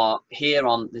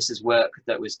 this is work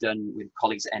that was done with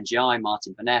colleagues at NGI,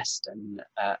 Martin Vanneste and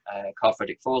Carl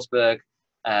Fredrik Forsberg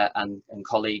and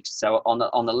colleagues. So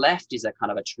on the left is a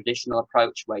kind of a traditional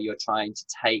approach where you're trying to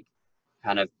take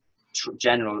kind of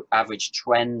general average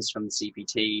trends from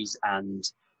CPTs and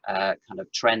kind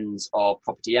of trends of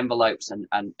property envelopes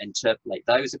and interpolate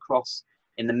those across.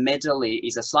 In the middle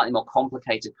is a slightly more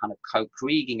complicated kind of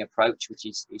co-Kriging approach, which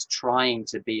is trying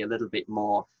to be a little bit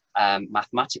more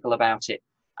mathematical about it.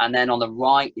 And then on the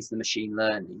right is the machine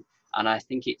learning. And I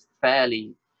think it's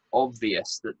fairly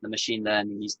obvious that the machine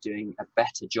learning is doing a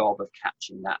better job of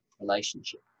capturing that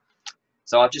relationship.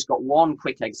 So I've just got one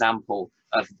quick example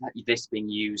of this being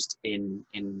used in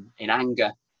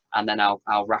anger, and then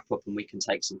I'll wrap up and we can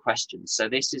take some questions. So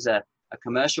this is a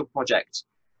commercial project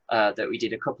that we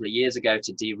did a couple of years ago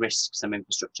to de-risk some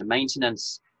infrastructure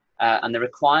maintenance. And the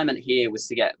requirement here was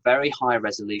to get very high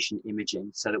resolution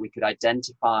imaging so that we could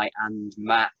identify and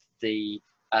map the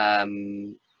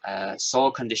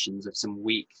soil conditions of some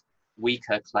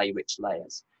weaker clay-rich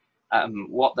layers.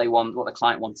 What the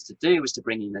client wanted to do was to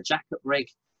bring in a jack-up rig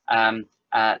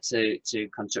to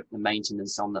conduct the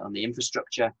maintenance on the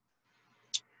infrastructure.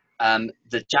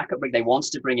 The jack-up rig they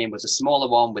wanted to bring in was a smaller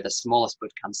one with a smaller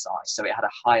spud can size, so it had a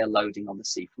higher loading on the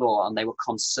sea floor, and they were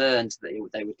concerned that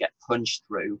they would get punched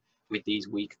through with these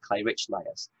weak clay-rich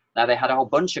layers. Now, they had a whole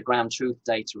bunch of ground truth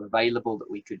data available that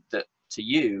we could to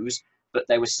use, but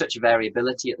there was such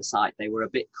variability at the site, they were a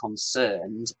bit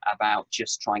concerned about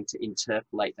just trying to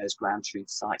interpolate those ground truth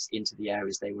sites into the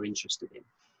areas they were interested in.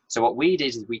 So what we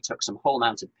did is we took some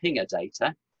hull-mounted pinger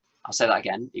data. I'll say that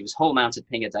again, it was hull-mounted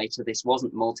pinger data. This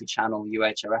wasn't multi-channel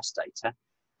UHRS data.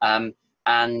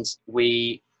 And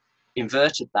we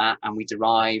inverted that and we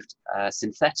derived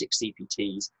synthetic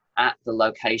CPTs at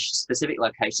the specific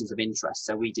locations of interest.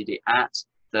 So we did it at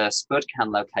the spud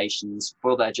can locations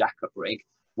for their jack-up rig,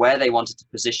 where they wanted to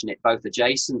position it both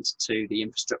adjacent to the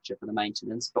infrastructure for the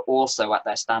maintenance, but also at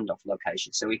their standoff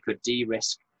location. So we could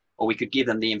de-risk, or we could give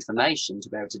them the information to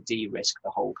be able to de-risk the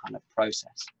whole kind of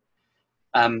process.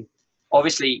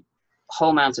 Obviously,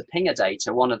 hull-mounted pinger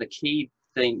data, one of the key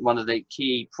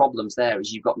problems there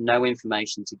is you've got no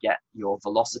information to get your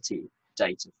velocity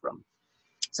data from.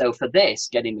 So for this,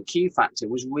 getting the Q factor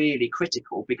was really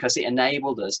critical because it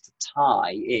enabled us to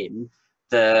tie in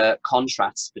the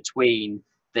contrasts between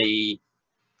the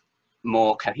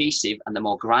more cohesive and the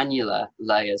more granular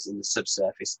layers in the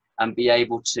subsurface, and be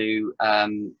able to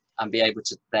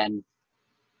then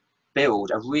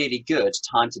build a really good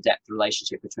time to depth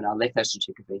relationship between our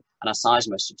lithostratigraphy and our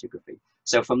seismostratigraphy.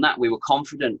 So from that, we were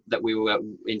confident that we were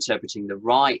interpreting the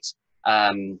right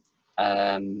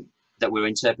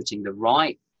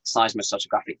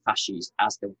seismostratigraphic facies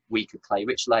as the weaker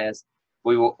clay-rich layers.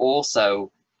 We were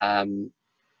also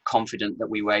confident that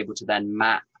we were able to then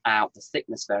map out the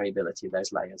thickness variability of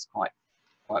those layers quite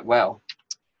well.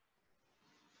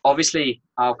 Obviously,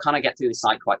 I'll kind of get through the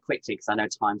site quite quickly because I know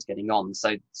time's getting on.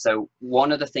 So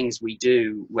one of the things we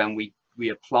do when we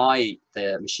apply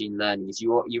the machine learning is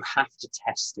you have to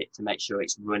test it to make sure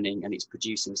it's running and it's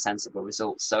producing sensible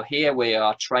results. So here we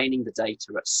are training the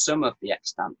data at some of the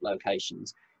extant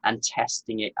locations and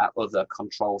testing it at other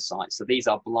control sites. So these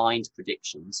are blind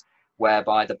predictions,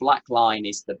 whereby the black line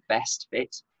is the best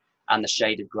fit and the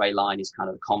shaded grey line is kind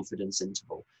of the confidence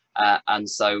interval. And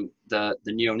so the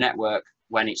neural network,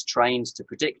 when it's trained to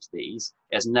predict these,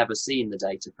 it has never seen the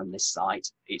data from this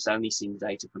site. It's only seen the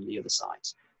data from the other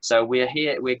sites. So we're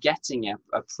getting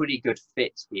a pretty good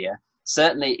fit here.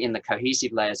 Certainly in the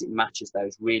cohesive layers, it matches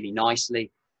those really nicely.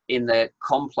 In the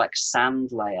complex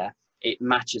sand layer, it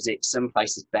matches it some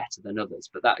places better than others,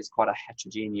 but that is quite a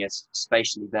heterogeneous,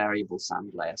 spatially variable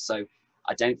sand layer. So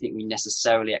I don't think we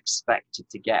necessarily expected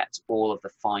to get all of the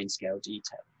fine scale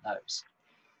detail in those.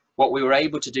 What we were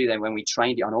able to do then when we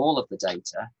trained it on all of the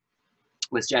data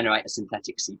was generate a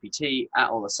synthetic CPT at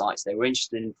all the sites they were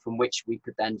interested in, from which we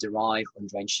could then derive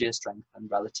undrained shear strength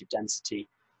and relative density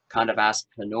kind of as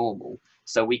per normal.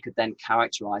 So we could then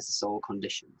characterize the soil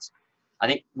conditions. I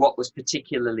think what was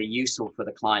particularly useful for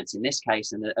the clients in this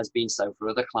case, and has been so for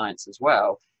other clients as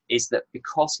well, is that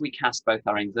because we cast both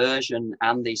our inversion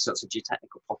and these sorts of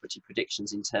geotechnical property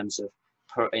predictions in terms of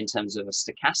a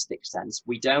stochastic sense,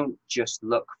 we don't just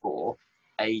look for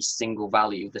a single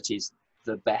value that is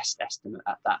the best estimate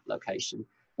at that location.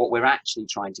 What we're actually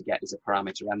trying to get is a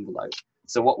parameter envelope.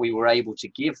 So what we were able to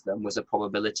give them was a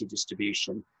probability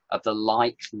distribution of the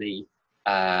likely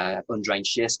undrained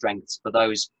shear strengths for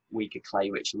those weaker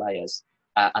clay-rich layers,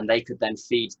 and they could then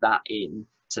feed that in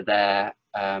to their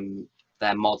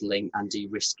modelling and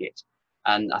de-risk it.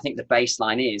 And I think the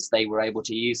baseline is they were able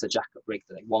to use the jack-up rig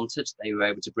that they wanted. They were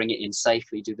able to bring it in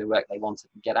safely, do the work they wanted,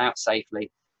 and get out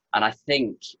safely. And I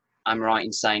think I'm right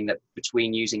in saying that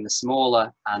between using the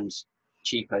smaller and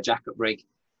cheaper jack-up rig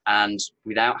and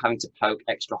without having to poke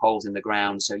extra holes in the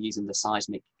ground, so using the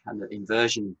seismic kind of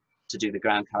inversion to do the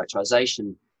ground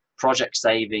characterization, project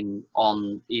saving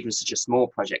on even such a small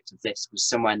project of this was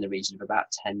somewhere in the region of about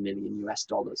 $10 million US.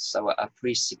 So a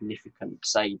pretty significant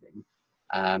saving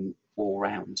all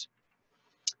round.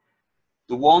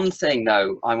 The one thing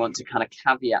though I want to kind of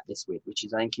caveat this with, which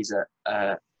is I think is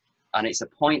and it's a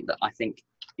point that I think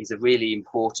is a really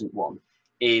important one,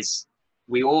 is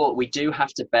we do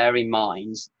have to bear in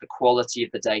mind the quality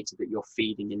of the data that you're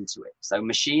feeding into it. So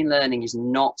machine learning is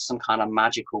not some kind of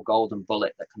magical golden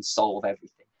bullet that can solve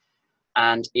everything.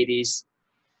 And it is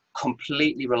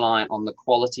completely reliant on the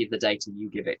quality of the data you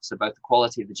give it. So both the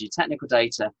quality of the geotechnical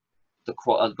data, but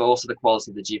also the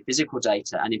quality of the geophysical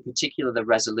data, and in particular the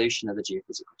resolution of the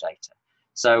geophysical data.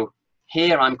 So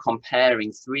here I'm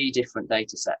comparing three different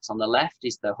data sets. On the left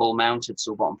is the hull-mounted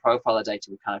soil bottom profiler data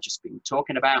we've kind of just been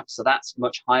talking about. So that's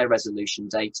much higher resolution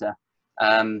data,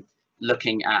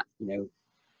 looking at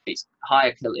it's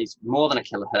higher, it's more than a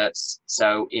kilohertz.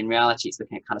 So in reality, it's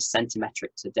looking at kind of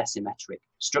centimetric to decimetric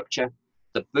structure.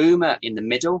 The boomer in the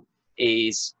middle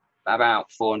is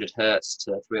about 400 hertz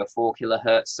to 3 or 4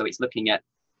 kilohertz. So it's looking at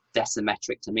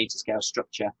decimetric to meter scale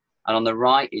structure. And on the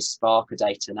right is Sparker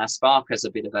data. Now, Sparker is a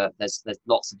bit of a, there's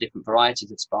lots of different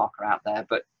varieties of Sparker out there,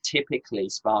 but typically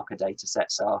Sparker data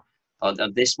sets are,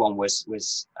 and this one was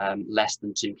less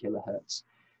than 2 kilohertz.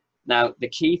 Now, the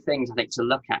key things I think to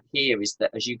look at here is that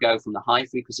as you go from the high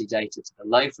frequency data to the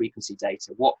low frequency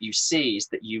data, what you see is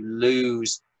that you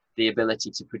lose the ability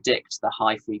to predict the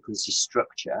high frequency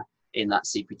structure in that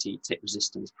CPT tip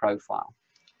resistance profile.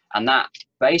 And that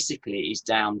basically is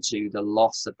down to the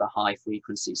loss of the high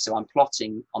frequency. So I'm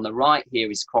plotting on the right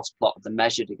here is cross plot of the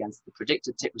measured against the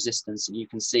predicted tip resistance. And you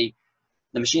can see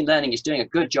the machine learning is doing a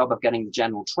good job of getting the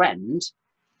general trend,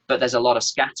 but there's a lot of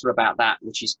scatter about that,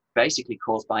 which is basically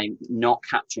caused by not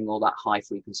capturing all that high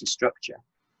frequency structure.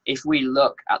 If we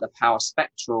look at the power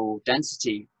spectral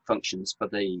density functions for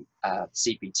the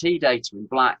CPT data in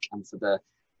black and for the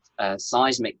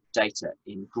seismic data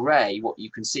in gray, what you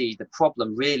can see, the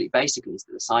problem really basically is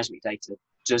that the seismic data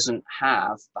doesn't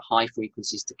have the high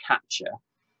frequencies to capture.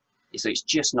 So it's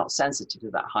just not sensitive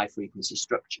to that high frequency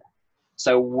structure.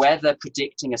 So whether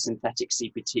predicting a synthetic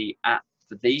CPT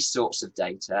for these sorts of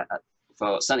data,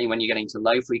 for certainly when you're getting to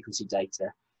low frequency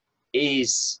data,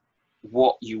 is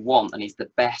what you want and is the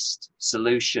best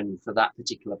solution for that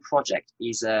particular project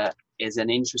is an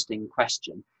interesting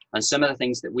question. And some of the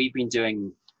things that we've been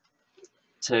doing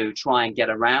to try and get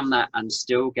around that and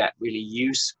still get really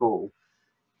useful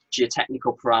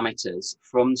geotechnical parameters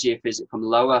from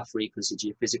lower frequency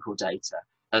geophysical data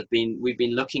we've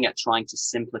been looking at trying to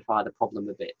simplify the problem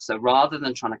a bit. So rather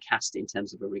than trying to cast it in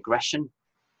terms of a regression,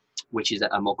 which is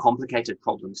a more complicated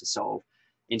problem to solve,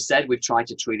 instead we've tried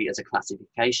to treat it as a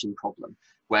classification problem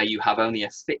where you have only a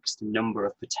fixed number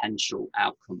of potential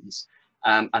outcomes.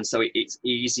 And so it's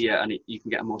easier and you can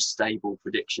get a more stable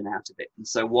prediction out of it. And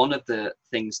so one of the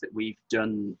things that we've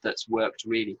done that's worked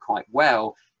really quite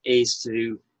well is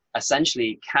to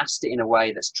essentially cast it in a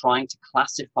way that's trying to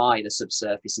classify the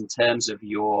subsurface in terms of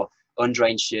your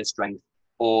undrained shear strength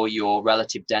or your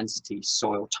relative density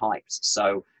soil types.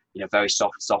 So, you know, very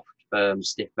soft, firm,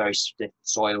 stiff, very stiff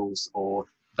soils, or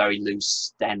very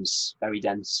loose, dense, very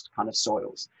dense kind of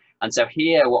soils. And so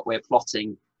here what we're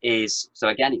plotting is, so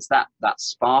again, it's that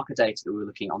Sparker data that we were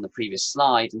looking at on the previous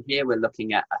slide. And here we're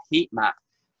looking at a heat map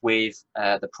with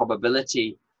the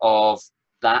probability of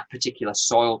that particular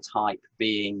soil type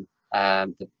being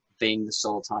the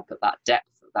soil type at that depth,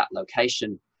 at that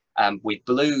location, with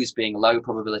blues being low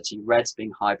probability, reds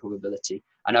being high probability.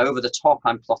 And over the top,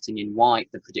 I'm plotting in white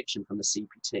the prediction from the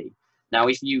CPT. Now,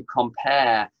 if you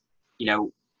compare, you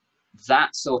know,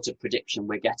 that sort of prediction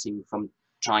we're getting from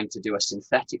trying to do a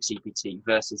synthetic CPT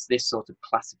versus this sort of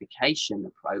classification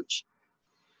approach,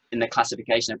 in the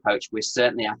classification approach, we're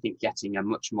certainly, I think, getting a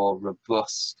much more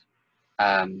robust,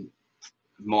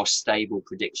 more stable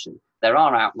prediction. There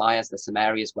are outliers, there's some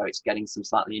areas where it's getting some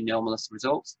slightly anomalous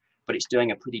results, but it's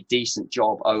doing a pretty decent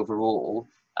job overall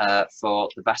for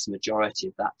the vast majority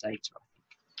of that data, I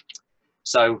think.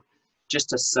 So just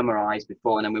to summarize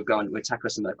before, and then we'll tackle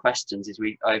some of the questions, is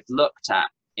I've looked at,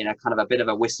 in a kind of a bit of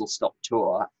a whistle-stop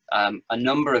tour, a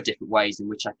number of different ways in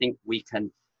which I think we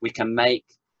can make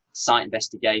site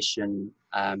investigation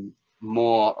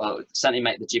more, certainly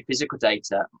make the geophysical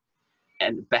data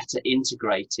and better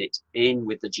integrate it in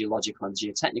with the geological and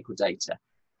geotechnical data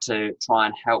to try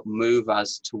and help move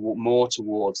us more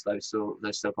towards those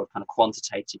so-called kind of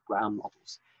quantitative ground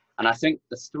models. And I think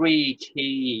the three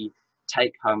key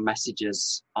take-home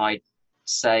messages I'd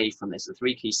say from this, the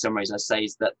three key summaries I say,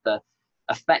 is that the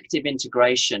effective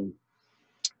integration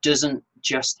doesn't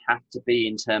just have to be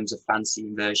in terms of fancy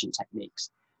inversion techniques.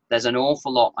 There's an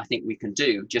awful lot I think we can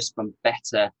do just from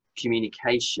better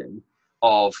communication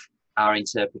of our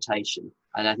interpretation.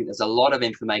 And I think there's a lot of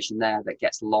information there that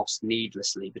gets lost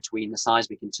needlessly between the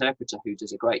seismic interpreter, who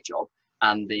does a great job,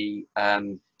 and the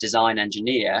design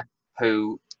engineer,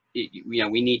 who, you know,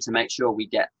 we need to make sure we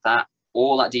get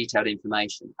all that detailed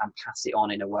information and pass it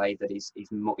on in a way that is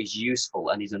useful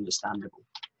and is understandable.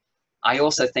 I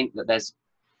also think that there's,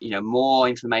 you know, more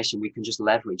information we can just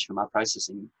leverage from our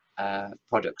processing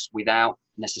products without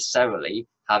necessarily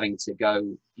having to go,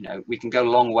 you know, we can go a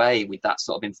long way with that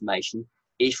sort of information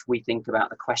if we think about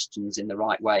the questions in the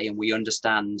right way and we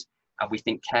understand and we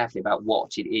think carefully about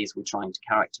what it is we're trying to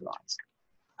characterize.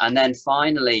 And then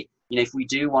finally, you know, if we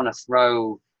do want to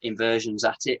throw inversions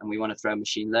at it and we want to throw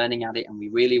machine learning at it and we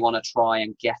really want to try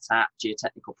and get at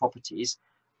geotechnical properties,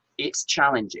 it's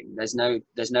challenging. There's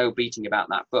no beating about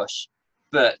that bush.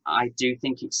 but I do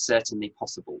think it's certainly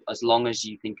possible, as long as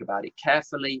you think about it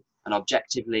carefully and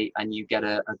objectively, and you get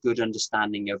a good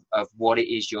understanding of what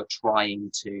it is you're trying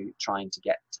to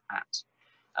get at.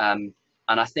 And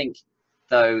I think,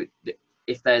 though,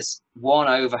 if there's one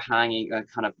overhanging,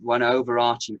 kind of one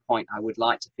overarching point I would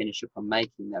like to finish up on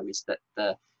making, though, is that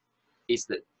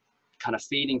kind of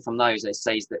feeding from those, it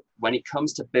says that when it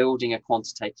comes to building a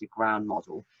quantitative ground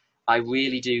model, I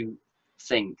really do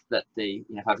think that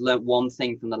if I've learned one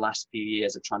thing from the last few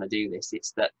years of trying to do this,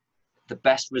 it's that the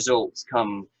best results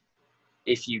come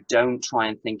if you don't try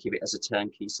and think of it as a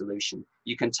turnkey solution.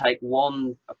 You can take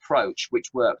one approach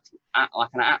which worked like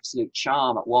an absolute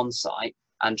charm at one site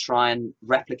and try and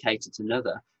replicate it to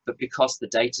another, but because the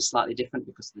data is slightly different,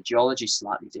 because the geology is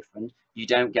slightly different, you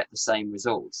don't get the same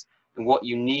results. And what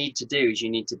you need to do is you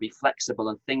need to be flexible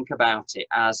and think about it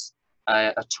as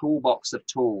a toolbox of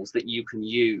tools that you can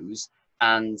use,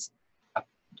 and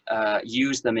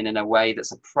use them in a way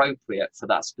that's appropriate for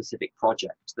that specific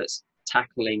project, that's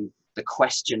tackling the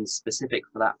questions specific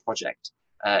for that project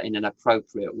in an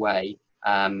appropriate way,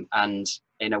 and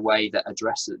in a way that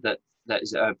addresses that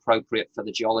is appropriate for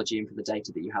the geology and for the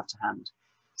data that you have to hand.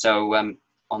 So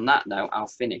on that note, I'll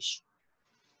finish.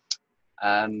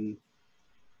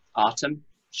 Artem,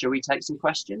 shall we take some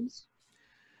questions?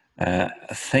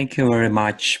 Thank you very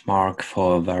much, Mark,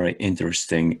 for very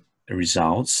interesting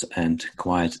results and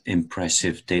quite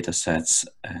impressive data sets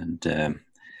and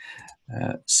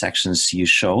sections you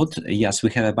showed. Yes,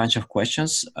 we have a bunch of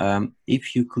questions.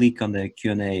 If you click on the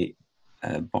Q&A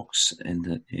box in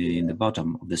the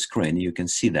bottom of the screen, you can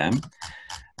see them.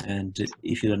 And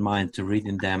if you don't mind to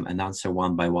reading them and answer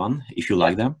one by one, if you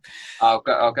like them. I'll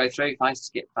go through. If I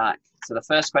skip back. So the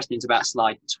first question is about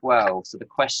slide 12. So the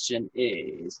question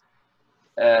is,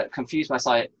 confused by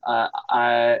slide.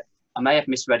 I may have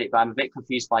misread it, but I'm a bit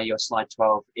confused by your slide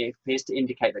 12. It appears to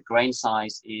indicate that grain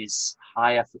size is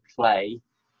higher for clay,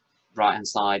 right-hand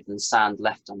side, than sand,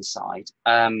 left-hand side.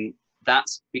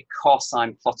 That's because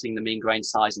I'm plotting the mean grain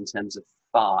size in terms of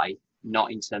phi,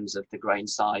 not in terms of the grain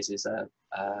sizes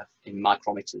in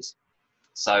micrometers.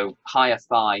 So higher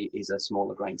phi is a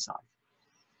smaller grain size.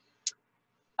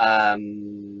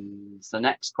 So the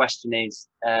next question is,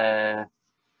 the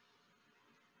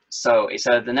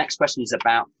next question is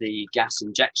about the gas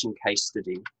injection case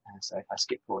study. So if I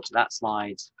skip forward to that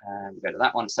slide, we go to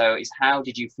that one. So it's, how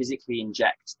did you physically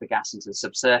inject the gas into the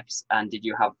subsurface, and did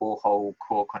you have borehole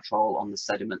core control on the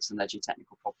sediments and their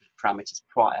geotechnical parameters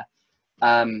prior?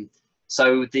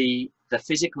 So the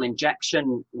physical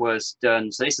injection was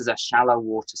done. So this is a shallow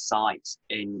water site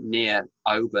near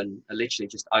Oban, literally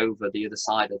just over the other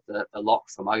side of the lock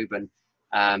from Oban,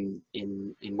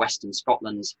 in Western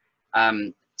Scotland.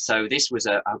 So this was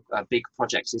a big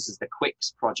project. This is the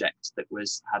Quicks project that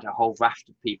had a whole raft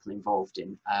of people involved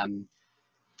in.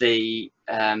 So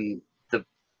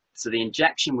the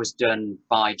injection was done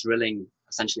by drilling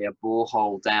essentially a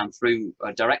borehole down through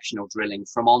directional drilling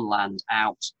from on land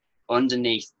out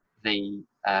underneath through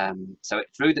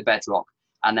the bedrock,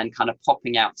 and then kind of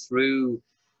popping out through.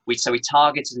 So we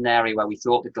targeted an area where we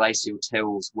thought the glacial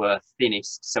tills were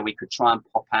thinnest, so we could try and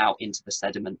pop out into the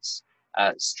sediments.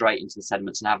 Straight into the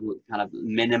sediments and have kind of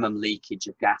minimum leakage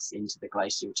of gas into the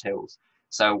glacial tills.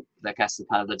 So I guess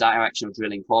the directional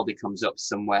drilling probably comes up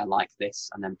somewhere like this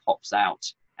and then pops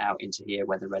out into here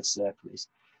where the red circle is.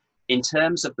 In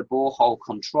terms of the borehole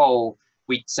control,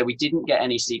 we didn't get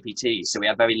any CPTs, so we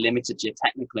have very limited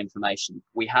geotechnical information.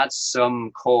 We had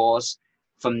some cores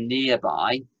from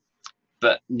nearby,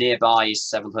 but nearby is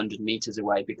several hundred meters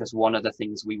away, because one of the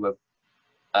things we were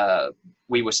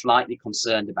slightly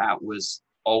concerned about was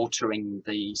altering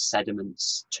the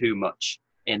sediments too much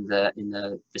in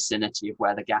the vicinity of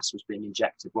where the gas was being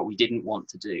injected. What we didn't want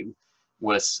to do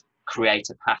was create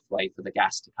a pathway for the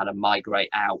gas to kind of migrate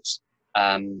out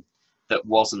that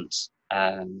wasn't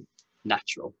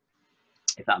natural,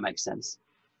 if that makes sense.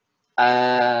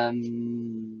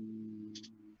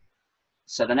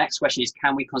 So the next question is,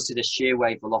 can we consider shear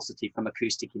wave velocity from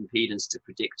acoustic impedance to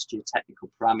predict geotechnical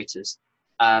parameters?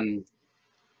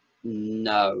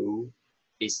 No,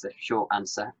 is the short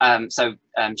answer.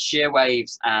 Shear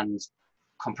waves and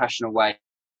compressional waves,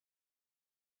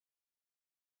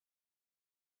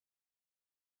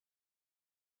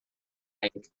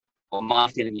 well, my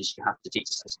feeling is you have to teach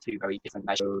us two very different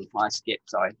measures. I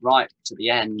skipped right to the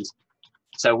end.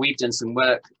 So we've done some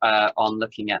work on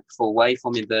looking at full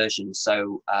waveform inversion.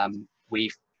 So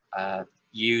we've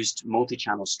used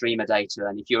multi-channel streamer data,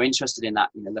 and if you're interested in that,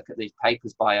 look at these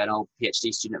papers by an old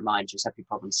PhD student of mine, Giuseppe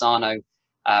Provenzano.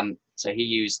 So he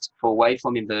used full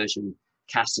waveform inversion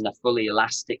cast in a fully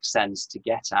elastic sense to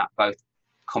get at both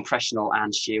compressional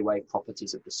and shear wave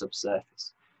properties of the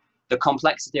subsurface. The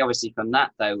complexity obviously from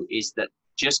that though is that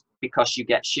just because you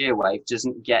get shear wave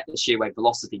doesn't get the shear wave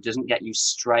velocity, doesn't get you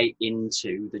straight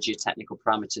into the geotechnical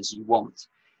parameters you want.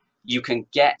 You can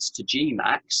get to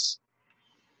Gmax,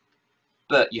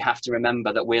 but you have to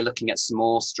remember that we're looking at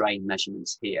small strain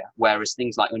measurements here, whereas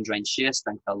things like undrained shear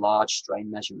strength are large strain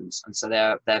measurements, and so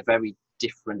they're very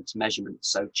different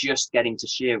measurements. So just getting to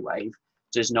shear wave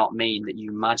does not mean that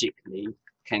you magically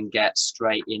can get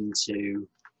straight into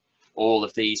all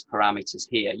of these parameters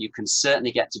here. You can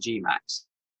certainly get to Gmax.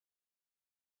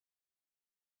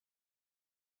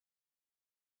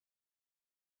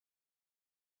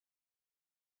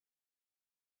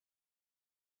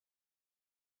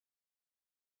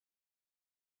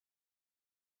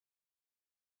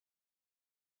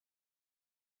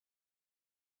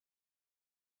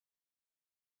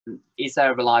 Is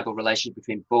there a reliable relationship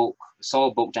between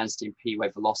soil bulk density and P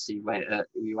wave velocity where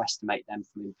you estimate them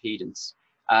from impedance?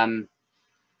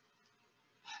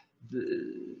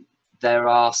 There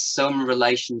are some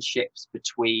relationships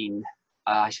between,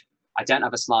 I don't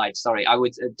have a slide, sorry. I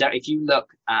would, if you look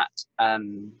at,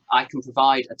 I can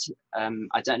provide,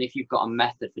 I don't know if you've got a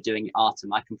method for doing it,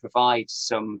 Artem, I can provide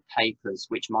some papers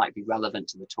which might be relevant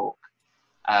to the talk,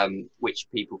 which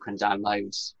people can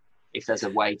download if there's a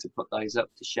way to put those up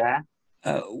to share.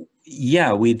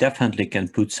 Yeah, we definitely can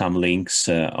put some links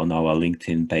on our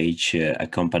LinkedIn page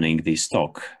accompanying this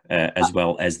talk, as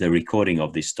well as the recording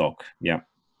of this talk. Yeah.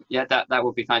 Yeah, that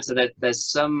would be fine. So there's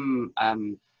some,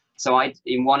 so in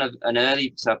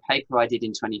a paper I did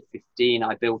in 2015,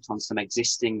 I built on some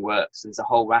existing works. There's a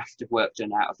whole raft of work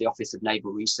done out of the Office of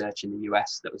Naval Research in the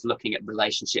US that was looking at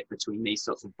relationship between these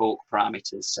sorts of bulk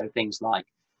parameters. So things like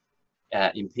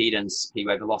impedance, P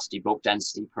wave velocity, bulk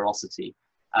density, porosity.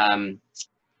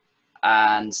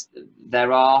 And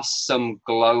there are some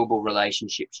global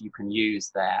relationships you can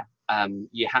use there.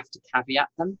 You have to caveat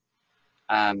them.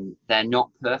 They're not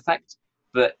perfect,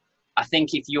 but I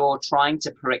think if you're trying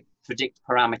to predict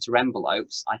parameter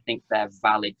envelopes, I think they're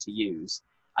valid to use.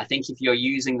 I think if you're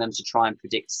using them to try and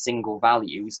predict single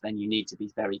values, then you need to be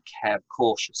very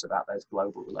cautious about those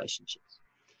global relationships.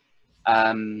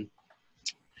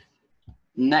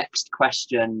 Next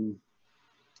question.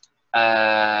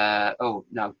 Oh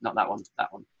no, not that one. That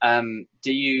one.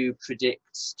 Do you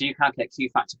calculate Q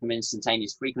factor from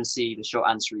instantaneous frequency? The short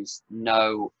answer is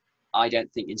no. I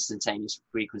don't think instantaneous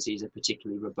frequency is a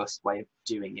particularly robust way of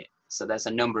doing it. So there's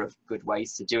a number of good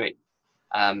ways to do it.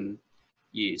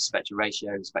 Use spectral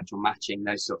ratio, spectral matching,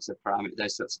 those sorts of parameters,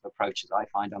 those sorts of approaches I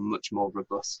find are much more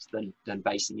robust than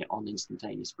basing it on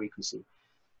instantaneous frequency.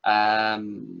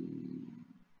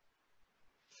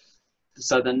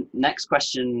 So the next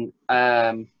question,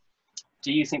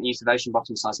 do you think the use of ocean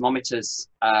bottom seismometers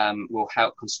will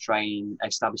help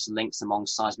establish the links among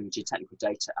seismic and geotechnical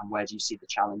data, and where do you see the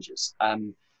challenges?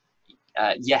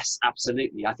 Yes,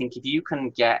 absolutely. I think if you can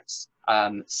get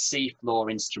seafloor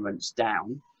instruments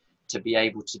down to be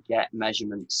able to get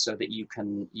measurements so that you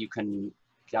can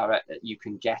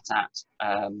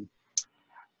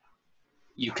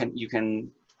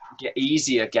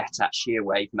get at shear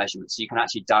wave measurements. So you can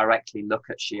actually directly look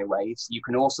at shear waves. You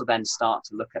can also then start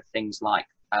to look at things like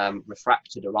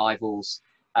refracted arrivals.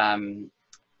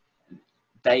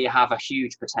 They have a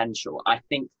huge potential. I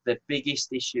think the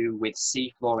biggest issue with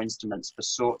seafloor instruments for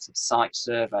sorts of site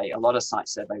survey, a lot of site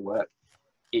survey work,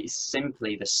 is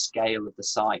simply the scale of the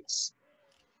sites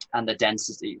and the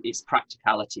density. It's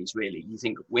practicalities, really. You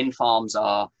think wind farms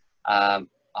are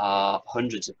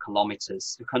hundreds of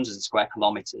square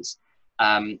kilometers,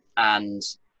 and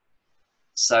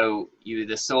so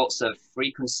the sorts of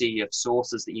frequency of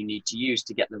sources that you need to use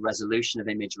to get the resolution of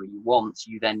imagery you want.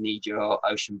 You then need your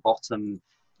ocean bottom,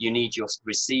 you need your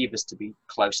receivers to be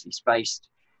closely spaced,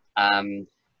 and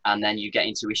then you get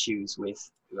into issues with,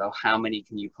 well, how many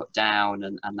can you put down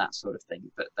and that sort of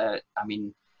thing. But I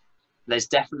mean, there's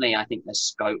definitely, I think there's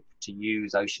scope to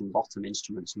use ocean bottom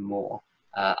instruments more.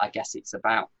 I guess it's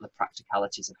about the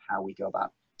practicalities of how we go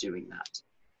about doing that.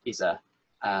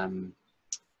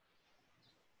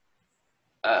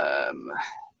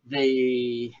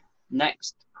 The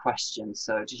next question,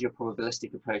 so does your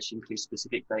probabilistic approach include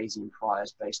specific Bayesian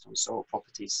priors based on soil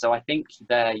properties? So I think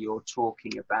there you're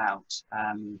talking about,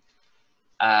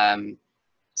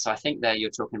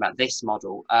 this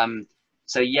model.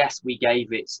 So yes, we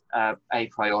gave it a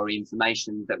priori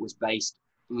information that was based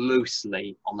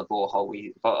loosely on the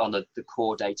borehole, on the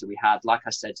core data we had. Like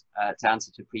I said, to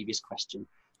answer to the previous question,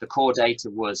 the core data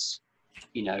was,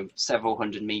 several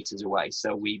hundred meters away.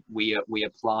 So we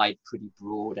applied pretty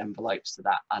broad envelopes to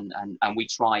that, and we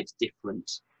tried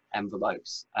different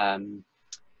envelopes.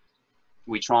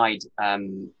 we tried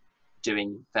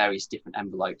doing various different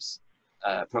envelopes,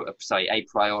 a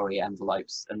priori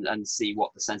envelopes, and see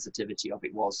what the sensitivity of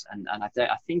it was. And I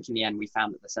think in the end we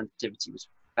found that the sensitivity was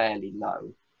fairly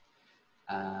low.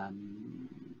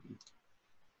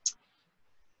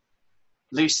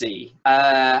 Lucy,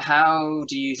 how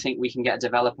do you think we can get a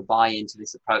developer buy-in to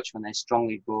this approach when they're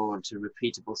strongly drawn to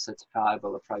repeatable,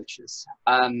 certifiable approaches?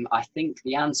 I think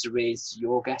the answer is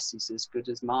your guess is as good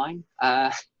as mine.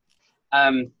 I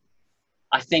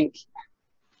think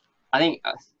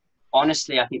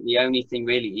honestly, I think the only thing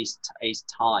really is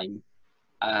time.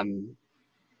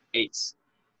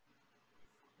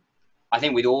 I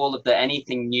think with all of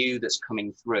anything new that's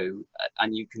coming through,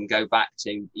 and you can go back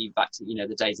to the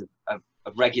days of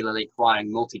regularly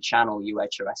acquiring multi-channel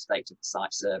UHRS data for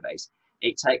site surveys.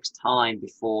 It takes time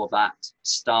before that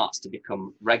starts to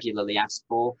become regularly asked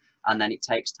for, and then it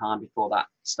takes time before that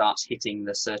starts hitting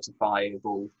the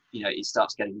certifiable. It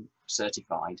starts getting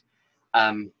certified.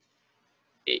 I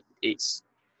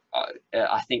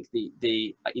think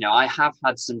I have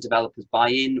had some developers buy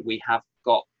in. We have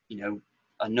got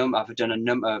I've done a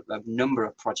number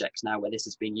of projects now where this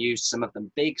has been used. Some of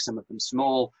them big, some of them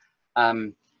small.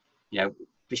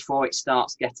 Before it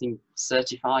starts getting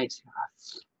certified,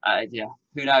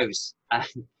 who knows? I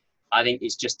think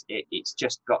it's just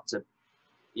got to,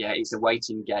 it's a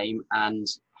waiting game, and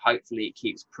hopefully it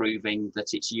keeps proving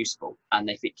that it's useful. And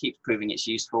if it keeps proving it's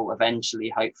useful, eventually,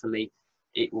 hopefully,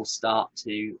 it will start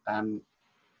to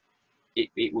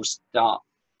it will start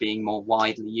being more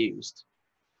widely used.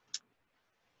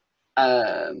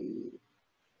 How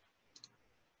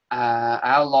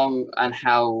long and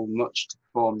how much to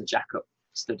perform the jack-up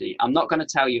study? I'm not going to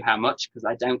tell you how much, because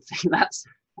I don't think that's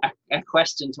a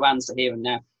question to answer here and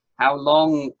now. How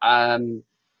long?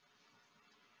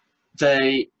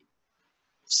 The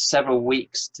several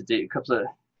weeks to do a couple of.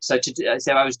 So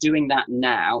I was doing that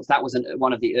now. That was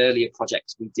one of the earlier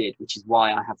projects we did, which is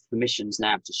why I have permissions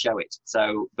now to show it.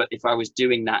 So, but if I was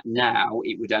doing that now,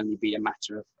 it would only be a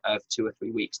matter of 2 or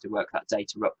 3 weeks to work that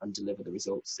data up and deliver the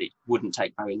results. It wouldn't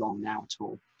take very long now at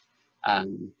all.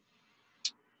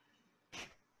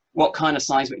 What kind of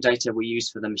seismic data we use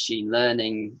for the machine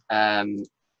learning?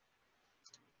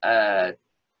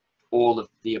 All of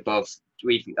the above.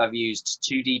 I've used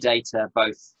 2D data,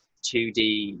 both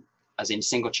 2D as in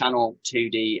single channel,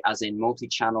 2D as in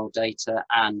multi-channel data,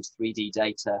 and 3D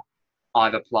data.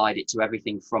 I've applied it to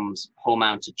everything from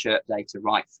hull-mounted chirp data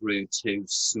right through to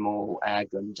small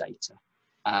airgun data.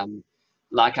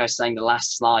 Like I was saying, the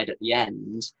last slide at the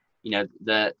end,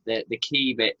 the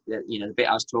key bit, the bit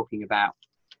I was talking about,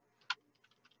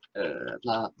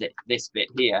 this bit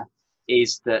here,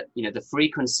 is that the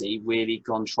frequency really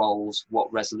controls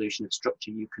what resolution of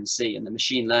structure you can see, and the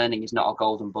machine learning is not a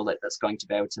golden bullet that's going to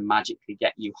be able to magically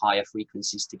get you higher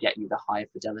frequencies to get you the higher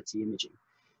fidelity imaging.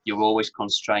 You're always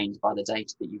constrained by the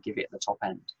data that you give it at the top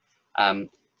end.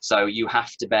 So you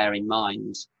have to bear in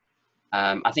mind,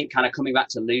 I think kind of coming back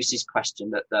to Lucy's question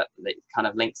that kind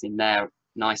of links in there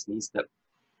nicely, is that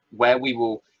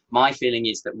my feeling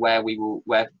is that where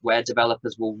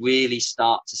developers will really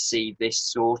start to see this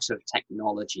sort of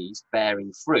technologies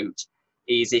bearing fruit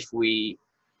is if we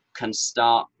can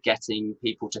start getting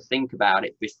people to think about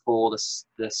it before the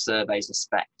surveys are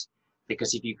spec'd.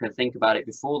 Because if you can think about it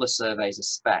before the surveys are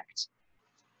spec'd,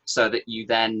 so that you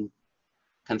then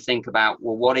can think about,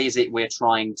 well, what is it we're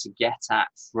trying to get at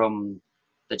from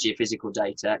the geophysical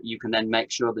data, you can then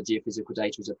make sure the geophysical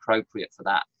data is appropriate for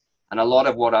that. And a lot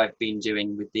of what I've been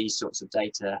doing with these sorts of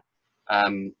data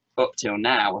up till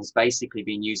now has basically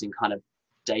been using kind of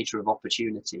data of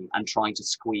opportunity and trying to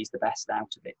squeeze the best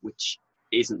out of it, which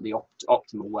isn't the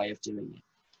optimal way of doing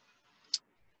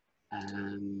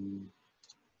it.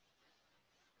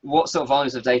 What sort of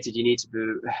volumes of data do you need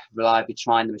to reliably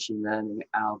train the machine learning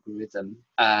algorithm?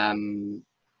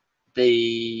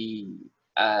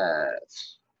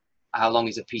 How long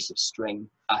is a piece of string?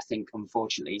 I think,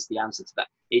 unfortunately, is the answer to that.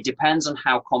 It depends on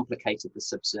how complicated the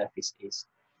subsurface is.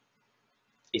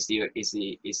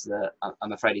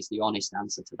 I'm afraid is the honest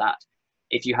answer to that.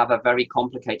 If you have a very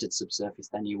complicated subsurface,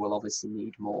 then you will obviously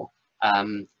need more.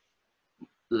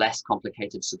 Less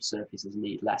complicated subsurfaces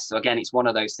need less. So again, it's one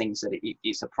of those things that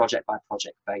it's a project by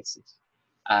project basis.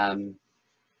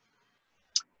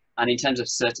 And in terms of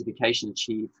certification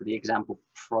achieved for the example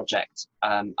project,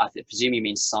 I presume you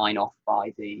mean sign off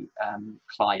by the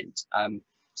client.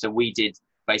 So we did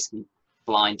basically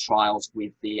blind trials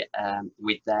with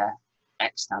their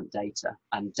extant data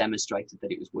and demonstrated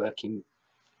that it was working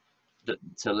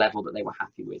to a level that they were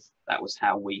happy with. That was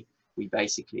how we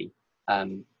basically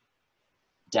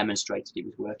demonstrated it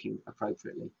was working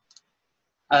appropriately.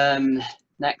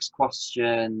 next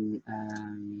question.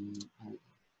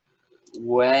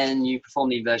 When you perform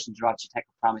the inversion derived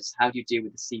geotechnical parameters, how do you deal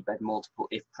with the seabed multiple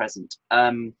if present?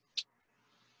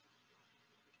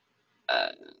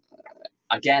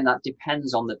 Again, that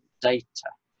depends on the data.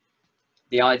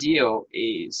 The ideal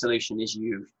solution is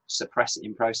you suppress it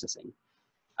in processing,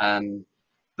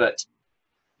 but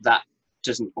that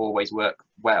doesn't always work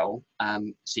well.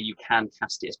 So you can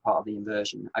cast it as part of the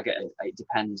inversion. Again, it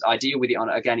depends. I deal with it on,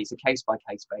 again, it's a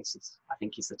case-by-case basis, I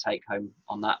think is the take-home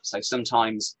on that. So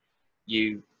sometimes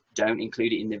you don't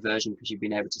include it in the inversion because you've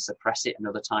been able to suppress it, and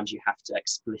other times you have to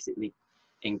explicitly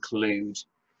include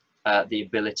the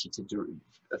ability to do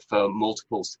for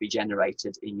multiples to be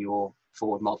generated in your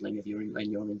forward modeling of your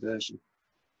inversion.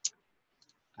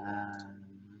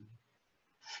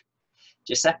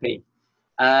 Giuseppe,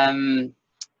 are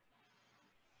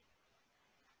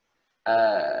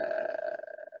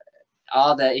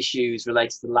there issues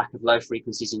related to the lack of low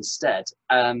frequencies instead?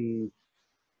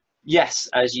 Yes,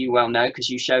 as you well know, because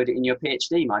you showed it in your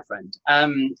PhD, my friend.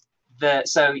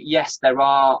 So yes, there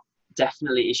are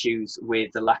definitely issues with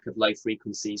the lack of low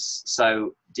frequencies.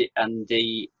 So, and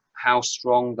how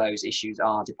strong those issues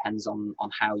are depends on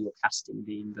how you're casting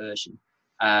the inversion.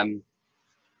 And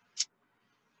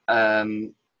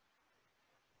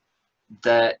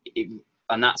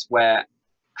that's where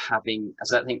having,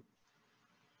 as I think,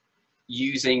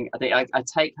 using, I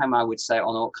take home, I would say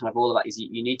on all of that is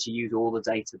you need to use all the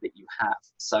data that you have.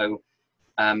 So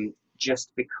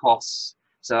just because,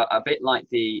 so a bit like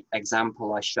the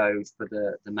example I showed for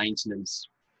the maintenance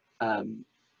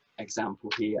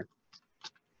example here,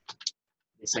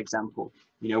 this example,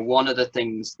 you know, one of the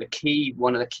things,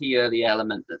 one of the key early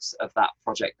elements of that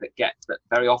project that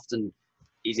very often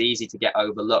is easy to get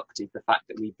overlooked is the fact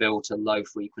that we built a low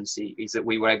frequency, is that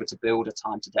we were able to build a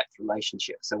time to depth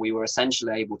relationship. So we were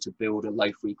essentially able to build a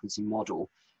low frequency model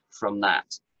from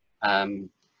that.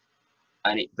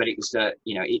 But it was,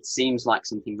 you know, it seems like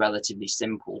something relatively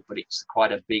simple, but it's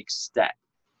quite a big step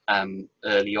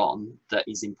early on that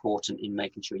is important in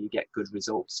making sure you get good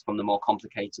results from the more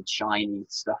complicated, shiny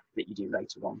stuff that you do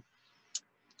later on.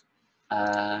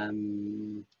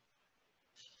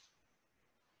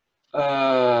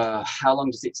 How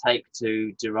long does it take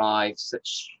to derive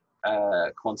such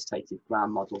quantitative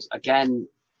ground models? Again,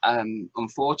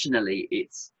 unfortunately,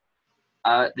 it's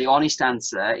the honest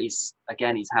answer is,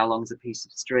 again, is how long is a piece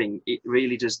of string? It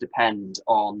really does depend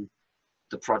on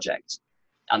the project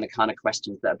and the kind of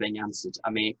questions that are being answered. I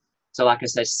mean, so like I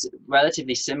said,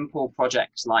 relatively simple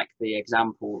projects like the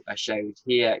example I showed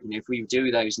here, you know, if we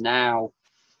do those now,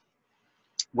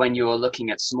 when you're looking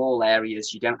at small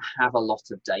areas, you don't have a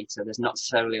lot of data. There's not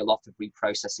necessarily a lot of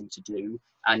reprocessing to do,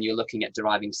 and you're looking at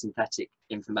deriving synthetic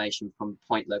information from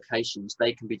point locations.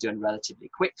 They can be done relatively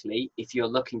quickly. If you're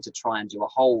looking to try and do a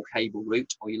whole cable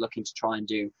route, or you're looking to try and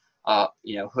do,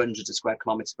 you know, hundreds of square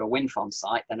kilometers for a wind farm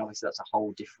site, then obviously that's a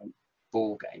whole different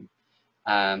ball game.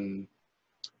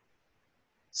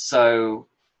 So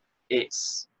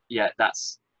it's, yeah,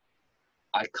 that's,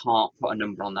 I can't put a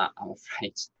number on that, I'm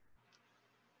afraid.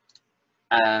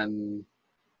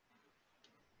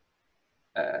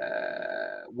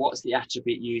 What's the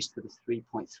attribute used for the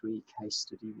 3.3 case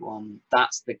study one?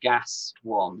 That's the gas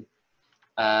one.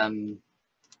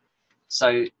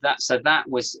 So that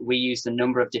was, we used a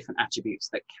number of different attributes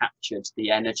that captured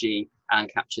the energy and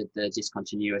captured the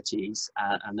discontinuities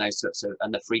and those sorts of,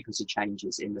 and the frequency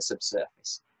changes in the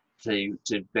subsurface to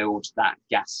build that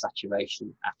gas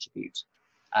saturation attribute.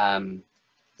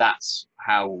 That's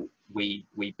how we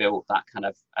built that kind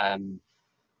of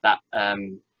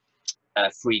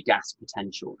free gas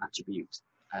potential attribute.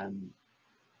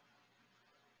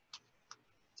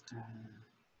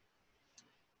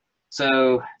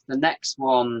 So the next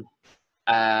one,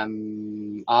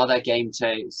 are there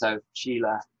so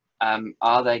Sheila,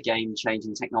 are there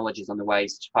game-changing technologies on the way,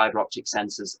 such as fiber optic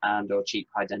sensors and or cheap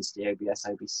high density OBS,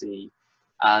 OBC,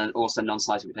 and also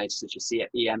non-seismic data such as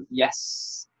CFEM?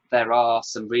 Yes, there are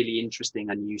some really interesting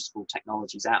and useful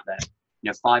technologies out there. You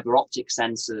know, fiber optic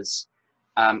sensors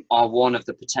are one of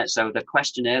the potential. So the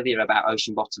question earlier about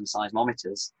ocean bottom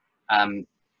seismometers,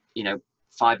 you know,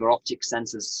 fiber optic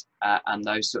sensors and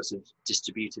those sorts of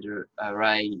distributed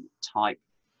array type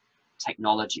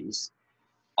technologies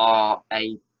are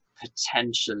a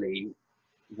potentially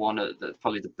one of the,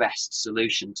 probably the best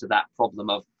solution to that problem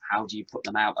of how do you put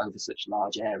them out over such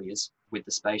large areas with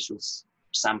the spatial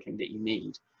sampling that you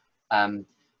need.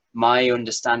 My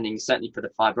understanding, certainly for the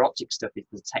fiber optic stuff, is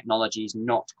the technology is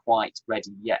not quite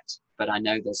ready yet, but I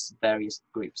know there's various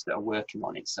groups that are working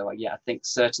on it. So yeah, I think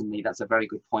certainly that's a very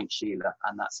good point, Sheila,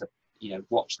 and that's a, you know,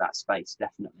 watch that space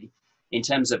definitely. In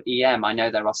terms of EM, I know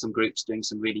there are some groups doing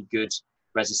some really good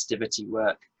resistivity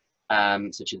work,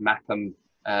 such as MAPM,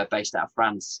 based out of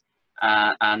France.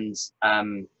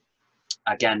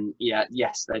 Again,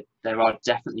 yes, there are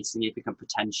definitely significant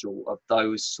potential of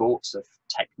those sorts of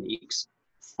techniques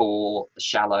for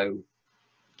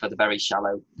the very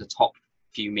shallow, the top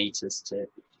few meters to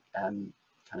kind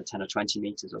of 10 or 20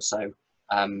 meters or so.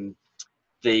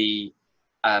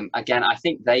 Again, I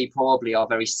think they probably are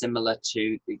very similar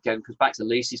to, because back to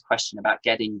Lucy's question about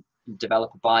getting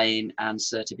developer buy-in and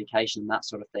certification, that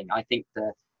sort of thing. I think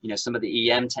some of the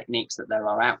EM techniques that there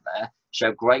are out there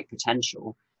show great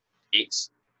potential. I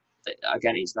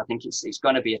think it's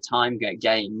going to be a time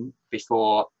game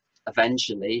before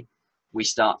eventually we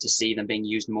start to see them being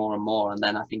used more and more, and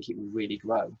then I think it will really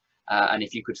grow. And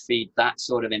if you could feed that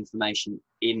sort of information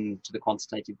into the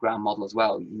quantitative ground model as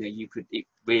well, it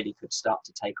really could start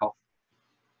to take off.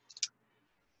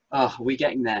 Oh, we're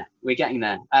getting there. We're getting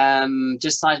there.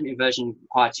 Does seismic inversion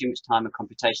require too much time and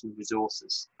computational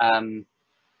resources?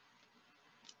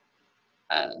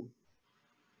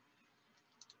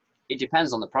 It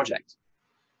depends on the project,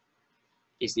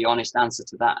 is the honest answer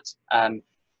to that.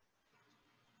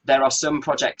 There are some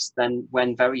projects then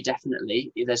when very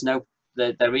definitely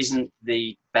there isn't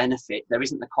the benefit, there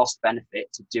isn't the cost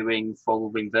benefit to doing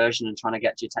full inversion and trying to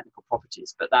get geotechnical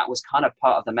properties. But that was kind of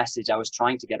part of the message I was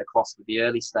trying to get across with the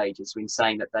early stages, when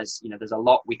saying that there's a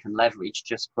lot we can leverage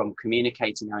just from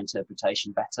communicating our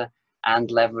interpretation better and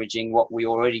leveraging what we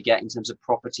already get in terms of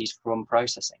properties from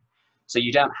processing. So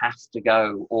you don't have to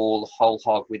go all whole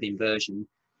hog with inversion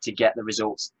to get the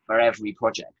results for every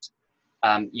project.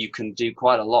 You can do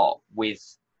quite a lot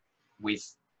with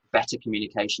better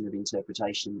communication of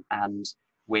interpretation and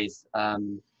with the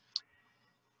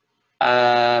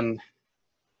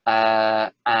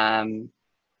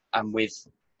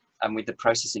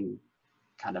processing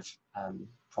kind of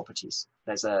properties.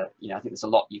 I think there's a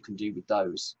lot you can do with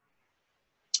those.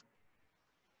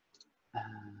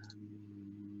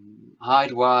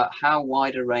 How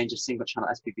wide a range of single channel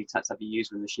SPV types have you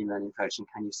used with machine learning approach, and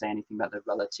can you say anything about the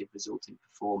relative resulting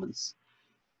performance?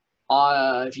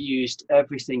 I've used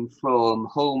everything from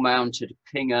hull mounted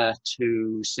pinger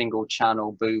to single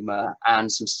channel boomer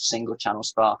and some single channel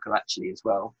sparker actually as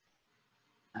well,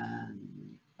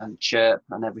 and chirp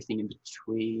and everything in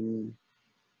between.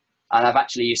 And I've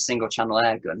actually used single channel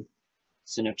air gun,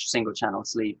 single channel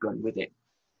sleeve gun with it.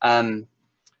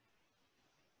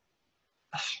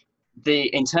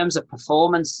 In terms of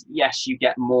performance, yes, you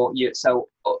get more. So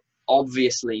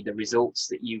obviously the results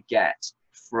that you get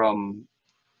from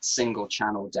single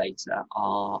channel data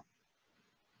are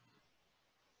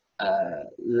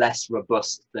less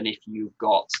robust than if you've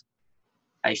got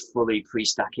a fully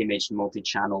pre-stack image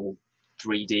multi-channel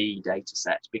 3D data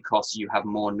set, because you have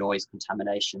more noise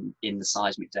contamination in the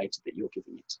seismic data that you're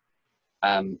giving it.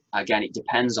 Again, it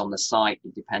depends on the site,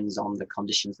 it depends on the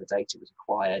conditions the data was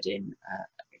acquired in,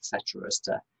 etc.,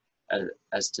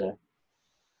 as to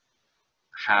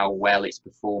how well it's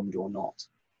performed or not.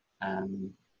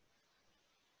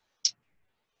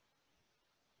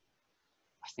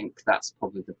 I think that's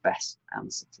probably the best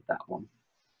answer to that one.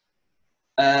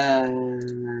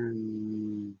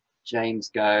 James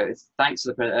goes, thanks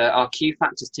for the are Q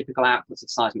factors typical outputs of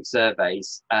seismic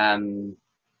surveys?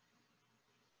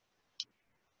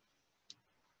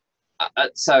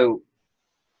 So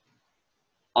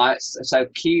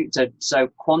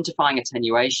quantifying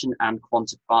attenuation and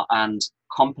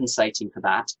compensating for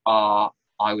that are,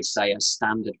 I would say, a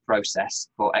standard process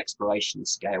for exploration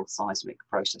scale seismic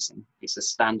processing. It's a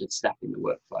standard step in the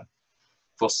workflow.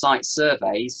 For site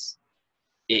surveys,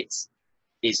 it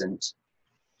isn't.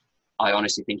 I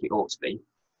honestly think it ought to be,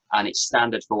 and it's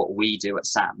standard for what we do at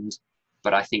SAND,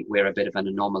 but I think we're a bit of an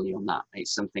anomaly on that.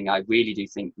 It's something I really do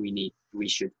think we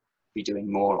should be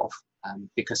doing more of,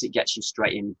 because it gets you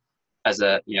straight in as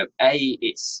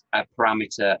it's a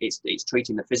parameter, it's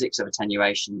treating the physics of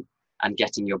attenuation and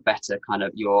getting your better kind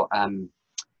of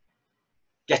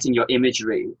getting your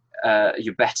imagery,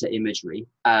 your better imagery,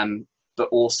 but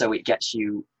also it gets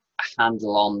you a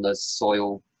handle on the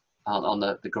soil, on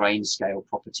the grain scale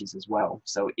properties as well.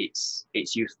 So it's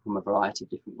useful from a variety of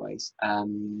different ways.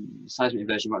 Seismic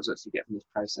inversion, what results do you get from this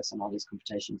process, and all these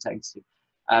computation intensive?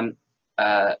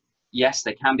 Yes,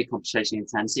 they can be computation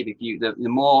intensive. If the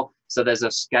more, so there's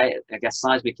a scale, I guess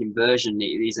seismic inversion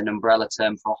is an umbrella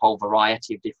term for a whole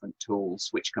variety of different tools,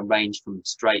 which can range from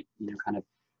straight, kind of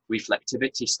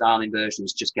reflectivity style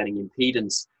inversions, just getting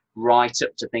impedance, right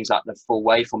up to things like the full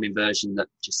waveform inversion that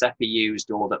Giuseppe used,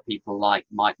 or that people like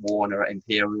Mike Warner at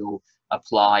Imperial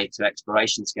apply to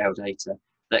exploration scale data.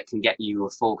 that can get you a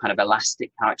full kind of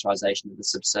elastic characterization of the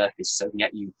subsurface. So it can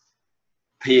get you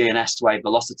P and S wave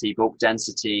velocity, bulk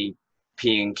density,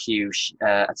 P and Q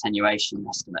attenuation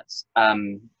estimates.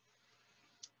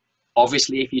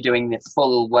 Obviously, if you're doing the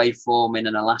full waveform in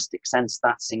an elastic sense,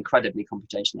 that's incredibly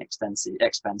computationally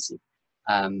expensive.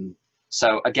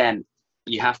 So again,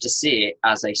 you have to see it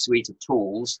as a suite of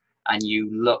tools, and you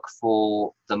look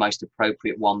for the most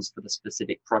appropriate ones for the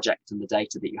specific project and the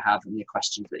data that you have and the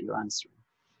questions that you're answering.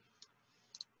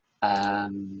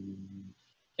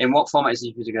 In what format is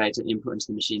the geophysical data input into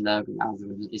the machine learning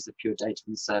algorithm? Is the pure data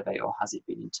from the survey, or has it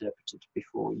been interpreted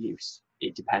before use?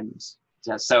 It depends.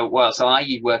 So are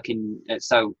you working?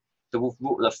 So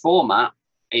the format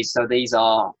is, so these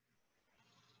are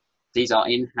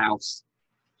in-house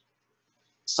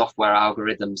software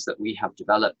algorithms that we have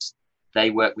developed. They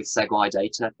work with SegWi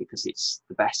data because it's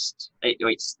the best.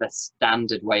 It's the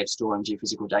standard way of storing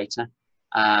geophysical data.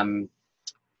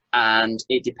 And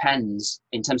it depends,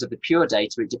 in terms of the pure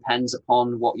data, it depends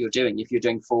upon what you're doing. If you're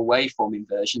doing full waveform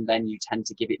inversion, then you tend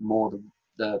to give it more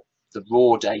the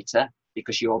raw data,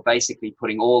 because you're basically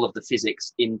putting all of the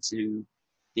physics into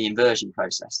the inversion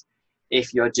process.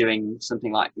 If you're doing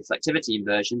something like reflectivity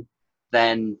inversion,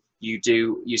 then you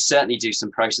certainly do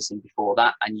some processing before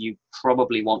that, and you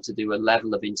probably want to do a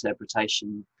level of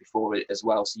interpretation before it as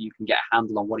well, so you can get a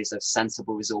handle on what is a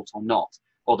sensible result or not,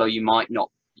 although you might not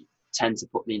tend to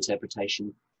put the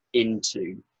interpretation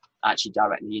actually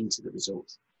directly into the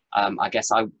result. I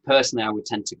guess I would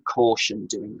tend to caution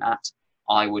doing that.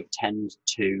 I would tend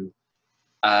to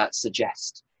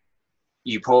suggest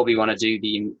you probably want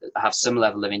to have some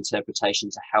level of interpretation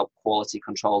to help quality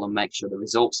control and make sure the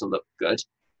results will look good.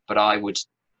 But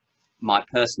my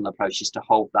personal approach is to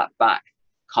hold that back,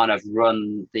 kind of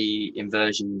run the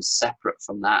inversions separate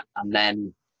from that, and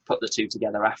then put the two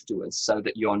together afterwards, so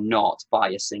that you're not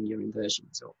biasing your inversion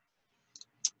at all.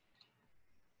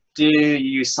 Do you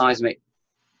use seismic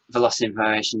velocity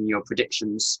information in your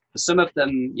predictions? For some of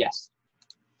them, yes.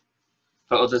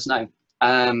 For others, no.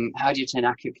 How do you obtain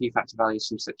accurate Q factor values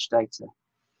from such data?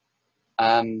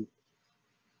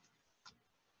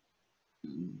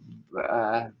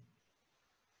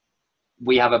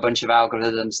 We have a bunch of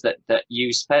algorithms that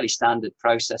use fairly standard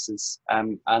processes,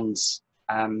 and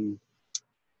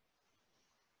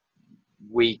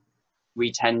we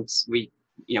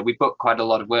put quite a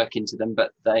lot of work into them,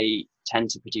 but they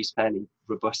tend to produce fairly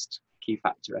robust Q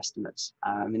factor estimates.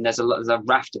 I mean, there's a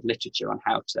raft of literature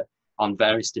on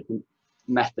various different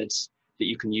methods that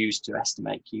you can use to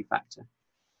estimate Q factor.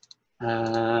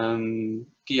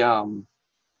 Guillaume,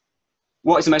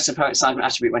 what is the most important seismic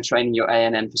attribute when training your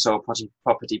ANN for soil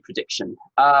property prediction?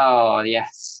 Oh,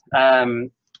 yes.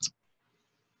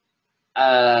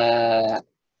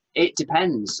 It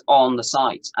depends on the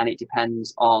site, and it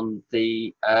depends on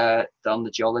the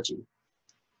geology.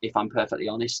 If I'm perfectly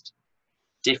honest,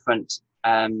 different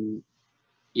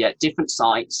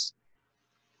sites.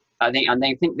 I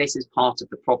think this is part of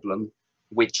the problem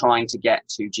with trying to get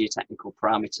to geotechnical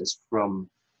parameters from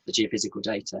the geophysical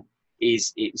data.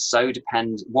 Is it so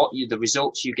depends the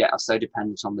results you get are so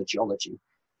dependent on the geology,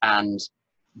 and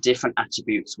different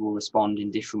attributes will respond in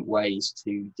different ways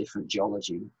to different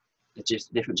geology.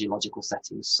 Just different geological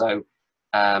settings. So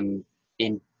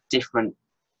in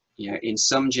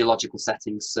some geological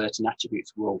settings, certain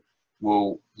attributes will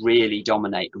really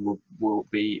dominate and will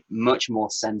be much more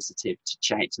sensitive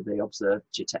to the observed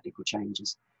geotechnical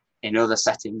changes. In other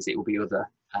settings, it will be other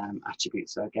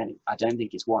attributes. So again, I don't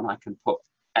think it's one I can put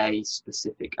a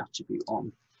specific attribute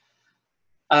on.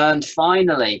 And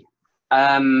finally,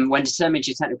 when determining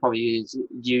geotechnical properties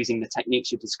using the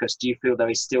techniques you discussed, do you feel there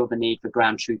is still the need for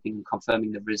ground truthing and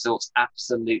confirming the results?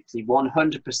 Absolutely,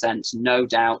 100%, no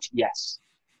doubt, yes,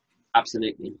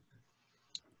 absolutely.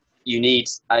 You need,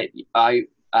 I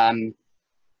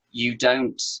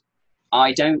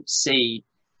don't see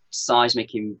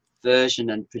seismic inversion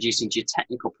and producing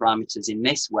geotechnical parameters in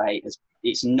this way as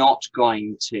it's not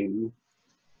going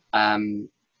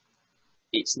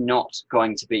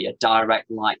to be a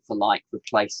direct like-for-like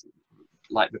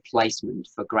replacement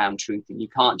for ground truthing. You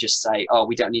can't just say, oh,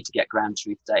 we don't need to get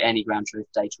any ground truth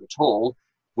data at all,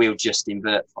 we'll just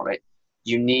invert for it.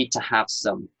 You need to have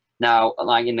some. Now,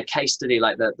 like in the case study,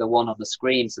 like the one on the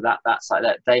screen, so that's like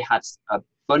that, they had a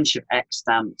bunch of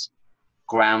extant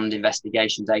ground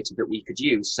investigation data that we could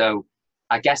use. So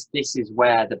I guess this is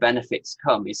where the benefits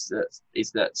come, is that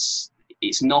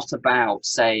it's not about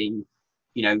saying,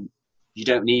 you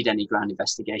don't need any ground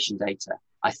investigation data.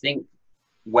 I think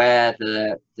where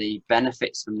the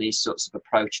benefits from these sorts of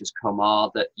approaches come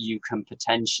are that you can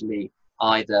potentially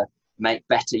either make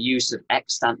better use of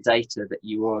extant data that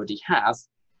you already have,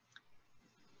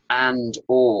 and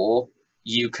or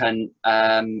you can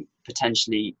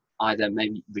potentially either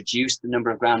maybe reduce the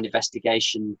number of ground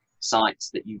investigation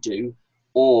sites that you do,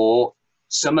 or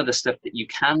some of the stuff that you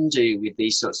can do with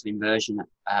these sorts of inversion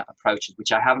approaches,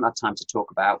 which I haven't had time to talk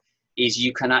about, is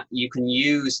you can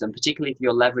use them, particularly if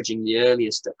you're leveraging the earlier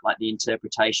stuff like the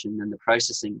interpretation and the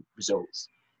processing results.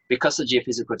 Because the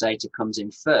geophysical data comes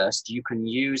in first, you can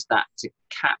use that to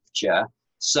capture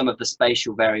some of the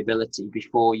spatial variability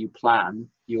before you plan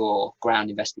your ground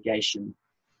investigation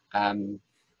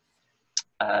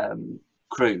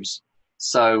crews.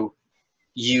 So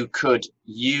you could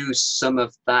use some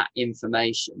of that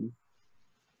information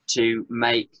to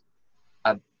make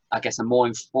I guess a more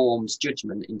informed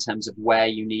judgment in terms of where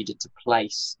you needed to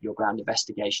place your ground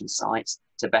investigation sites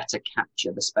to better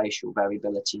capture the spatial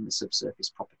variability in the subsurface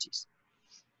properties.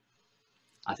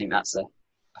 I think that's a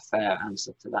fair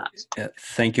answer to that.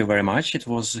 Thank you very much. It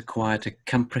was quite a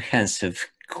comprehensive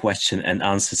question and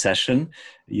answer session.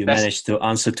 You managed to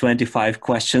answer 25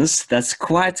 questions. That's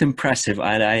quite impressive,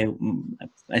 and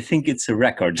I think it's a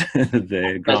record.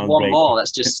 There's one more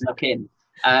that's just snuck in.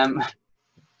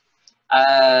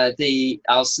 I'll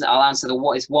answer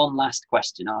it's one last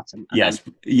question, Artem. Yes,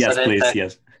 please.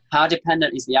 Yes. How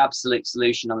dependent is the absolute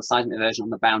solution on the seismic version on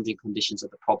the boundary conditions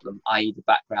of the problem, i.e. the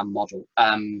background model?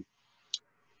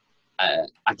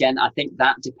 Again, I think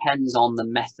that depends on the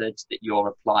method that you're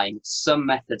applying. Some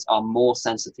methods are more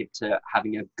sensitive to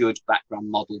having a good background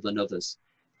model than others.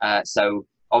 So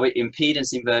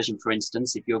impedance inversion, for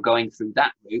instance, if you're going through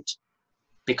that route,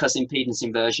 because impedance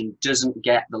inversion doesn't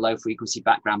get the low frequency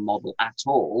background model at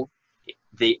all,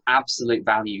 the absolute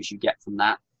values you get from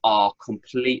that are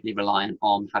completely reliant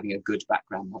on having a good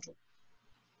background model.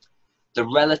 The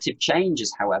relative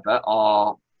changes, however,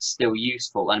 are still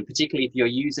useful, and particularly if you're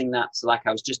using that, so like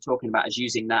I was just talking about, as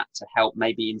using that to help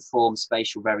maybe inform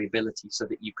spatial variability so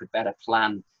that you could better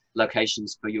plan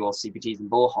locations for your CBTs and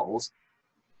boreholes,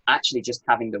 actually just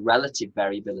having the relative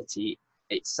variability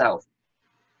itself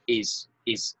is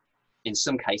in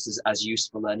some cases as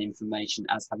useful an information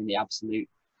as having the absolute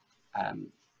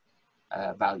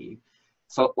value.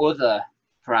 For other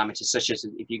parameters, such as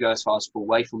if you go as far as full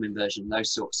waveform inversion,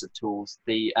 those sorts of tools,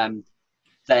 then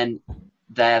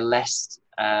they're less,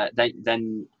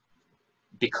 then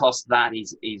because that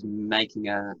is making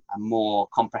a more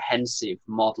comprehensive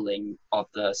modeling of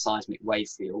the seismic wave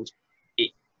field,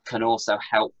 it can also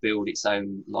help build its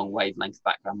own long wavelength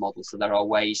background model. So there are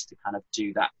ways to kind of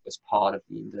do that as part of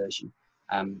the inversion.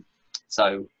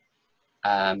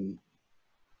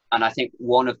 And I think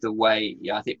one of the way,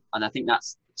 I think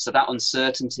that's, so that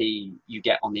uncertainty you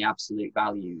get on the absolute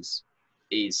values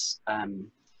is, I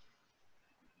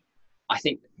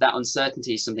think that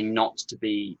uncertainty is something not to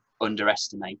be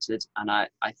underestimated. And I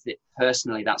think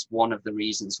personally, that's one of the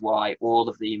reasons why all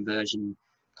of the inversion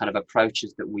kind of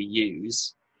approaches that we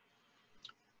use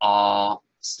are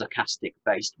stochastic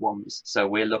based ones. So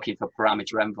we're looking for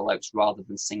parameter envelopes rather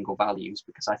than single values,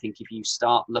 because I think if you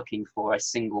start looking for a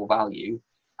single value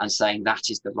and saying that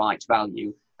is the right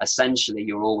value, essentially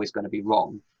you're always going to be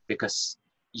wrong, because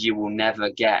you will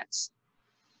never get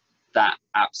that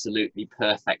absolutely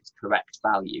perfect correct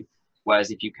value. Whereas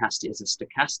if you cast it as a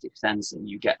stochastic sensor,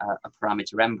 you get a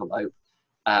parameter envelope,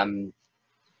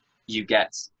 you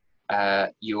get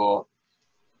you're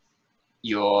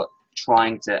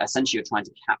trying to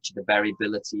capture the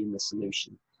variability in the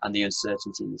solution and the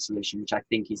uncertainty in the solution, which I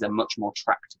think is a much more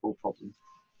tractable problem.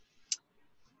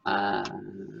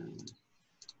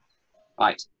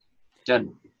 Right,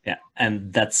 done. Yeah,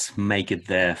 and that's make it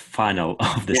the final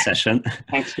of the session.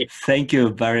 Thank you. Thank you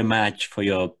very much for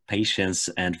your patience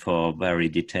and for very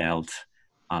detailed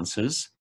answers.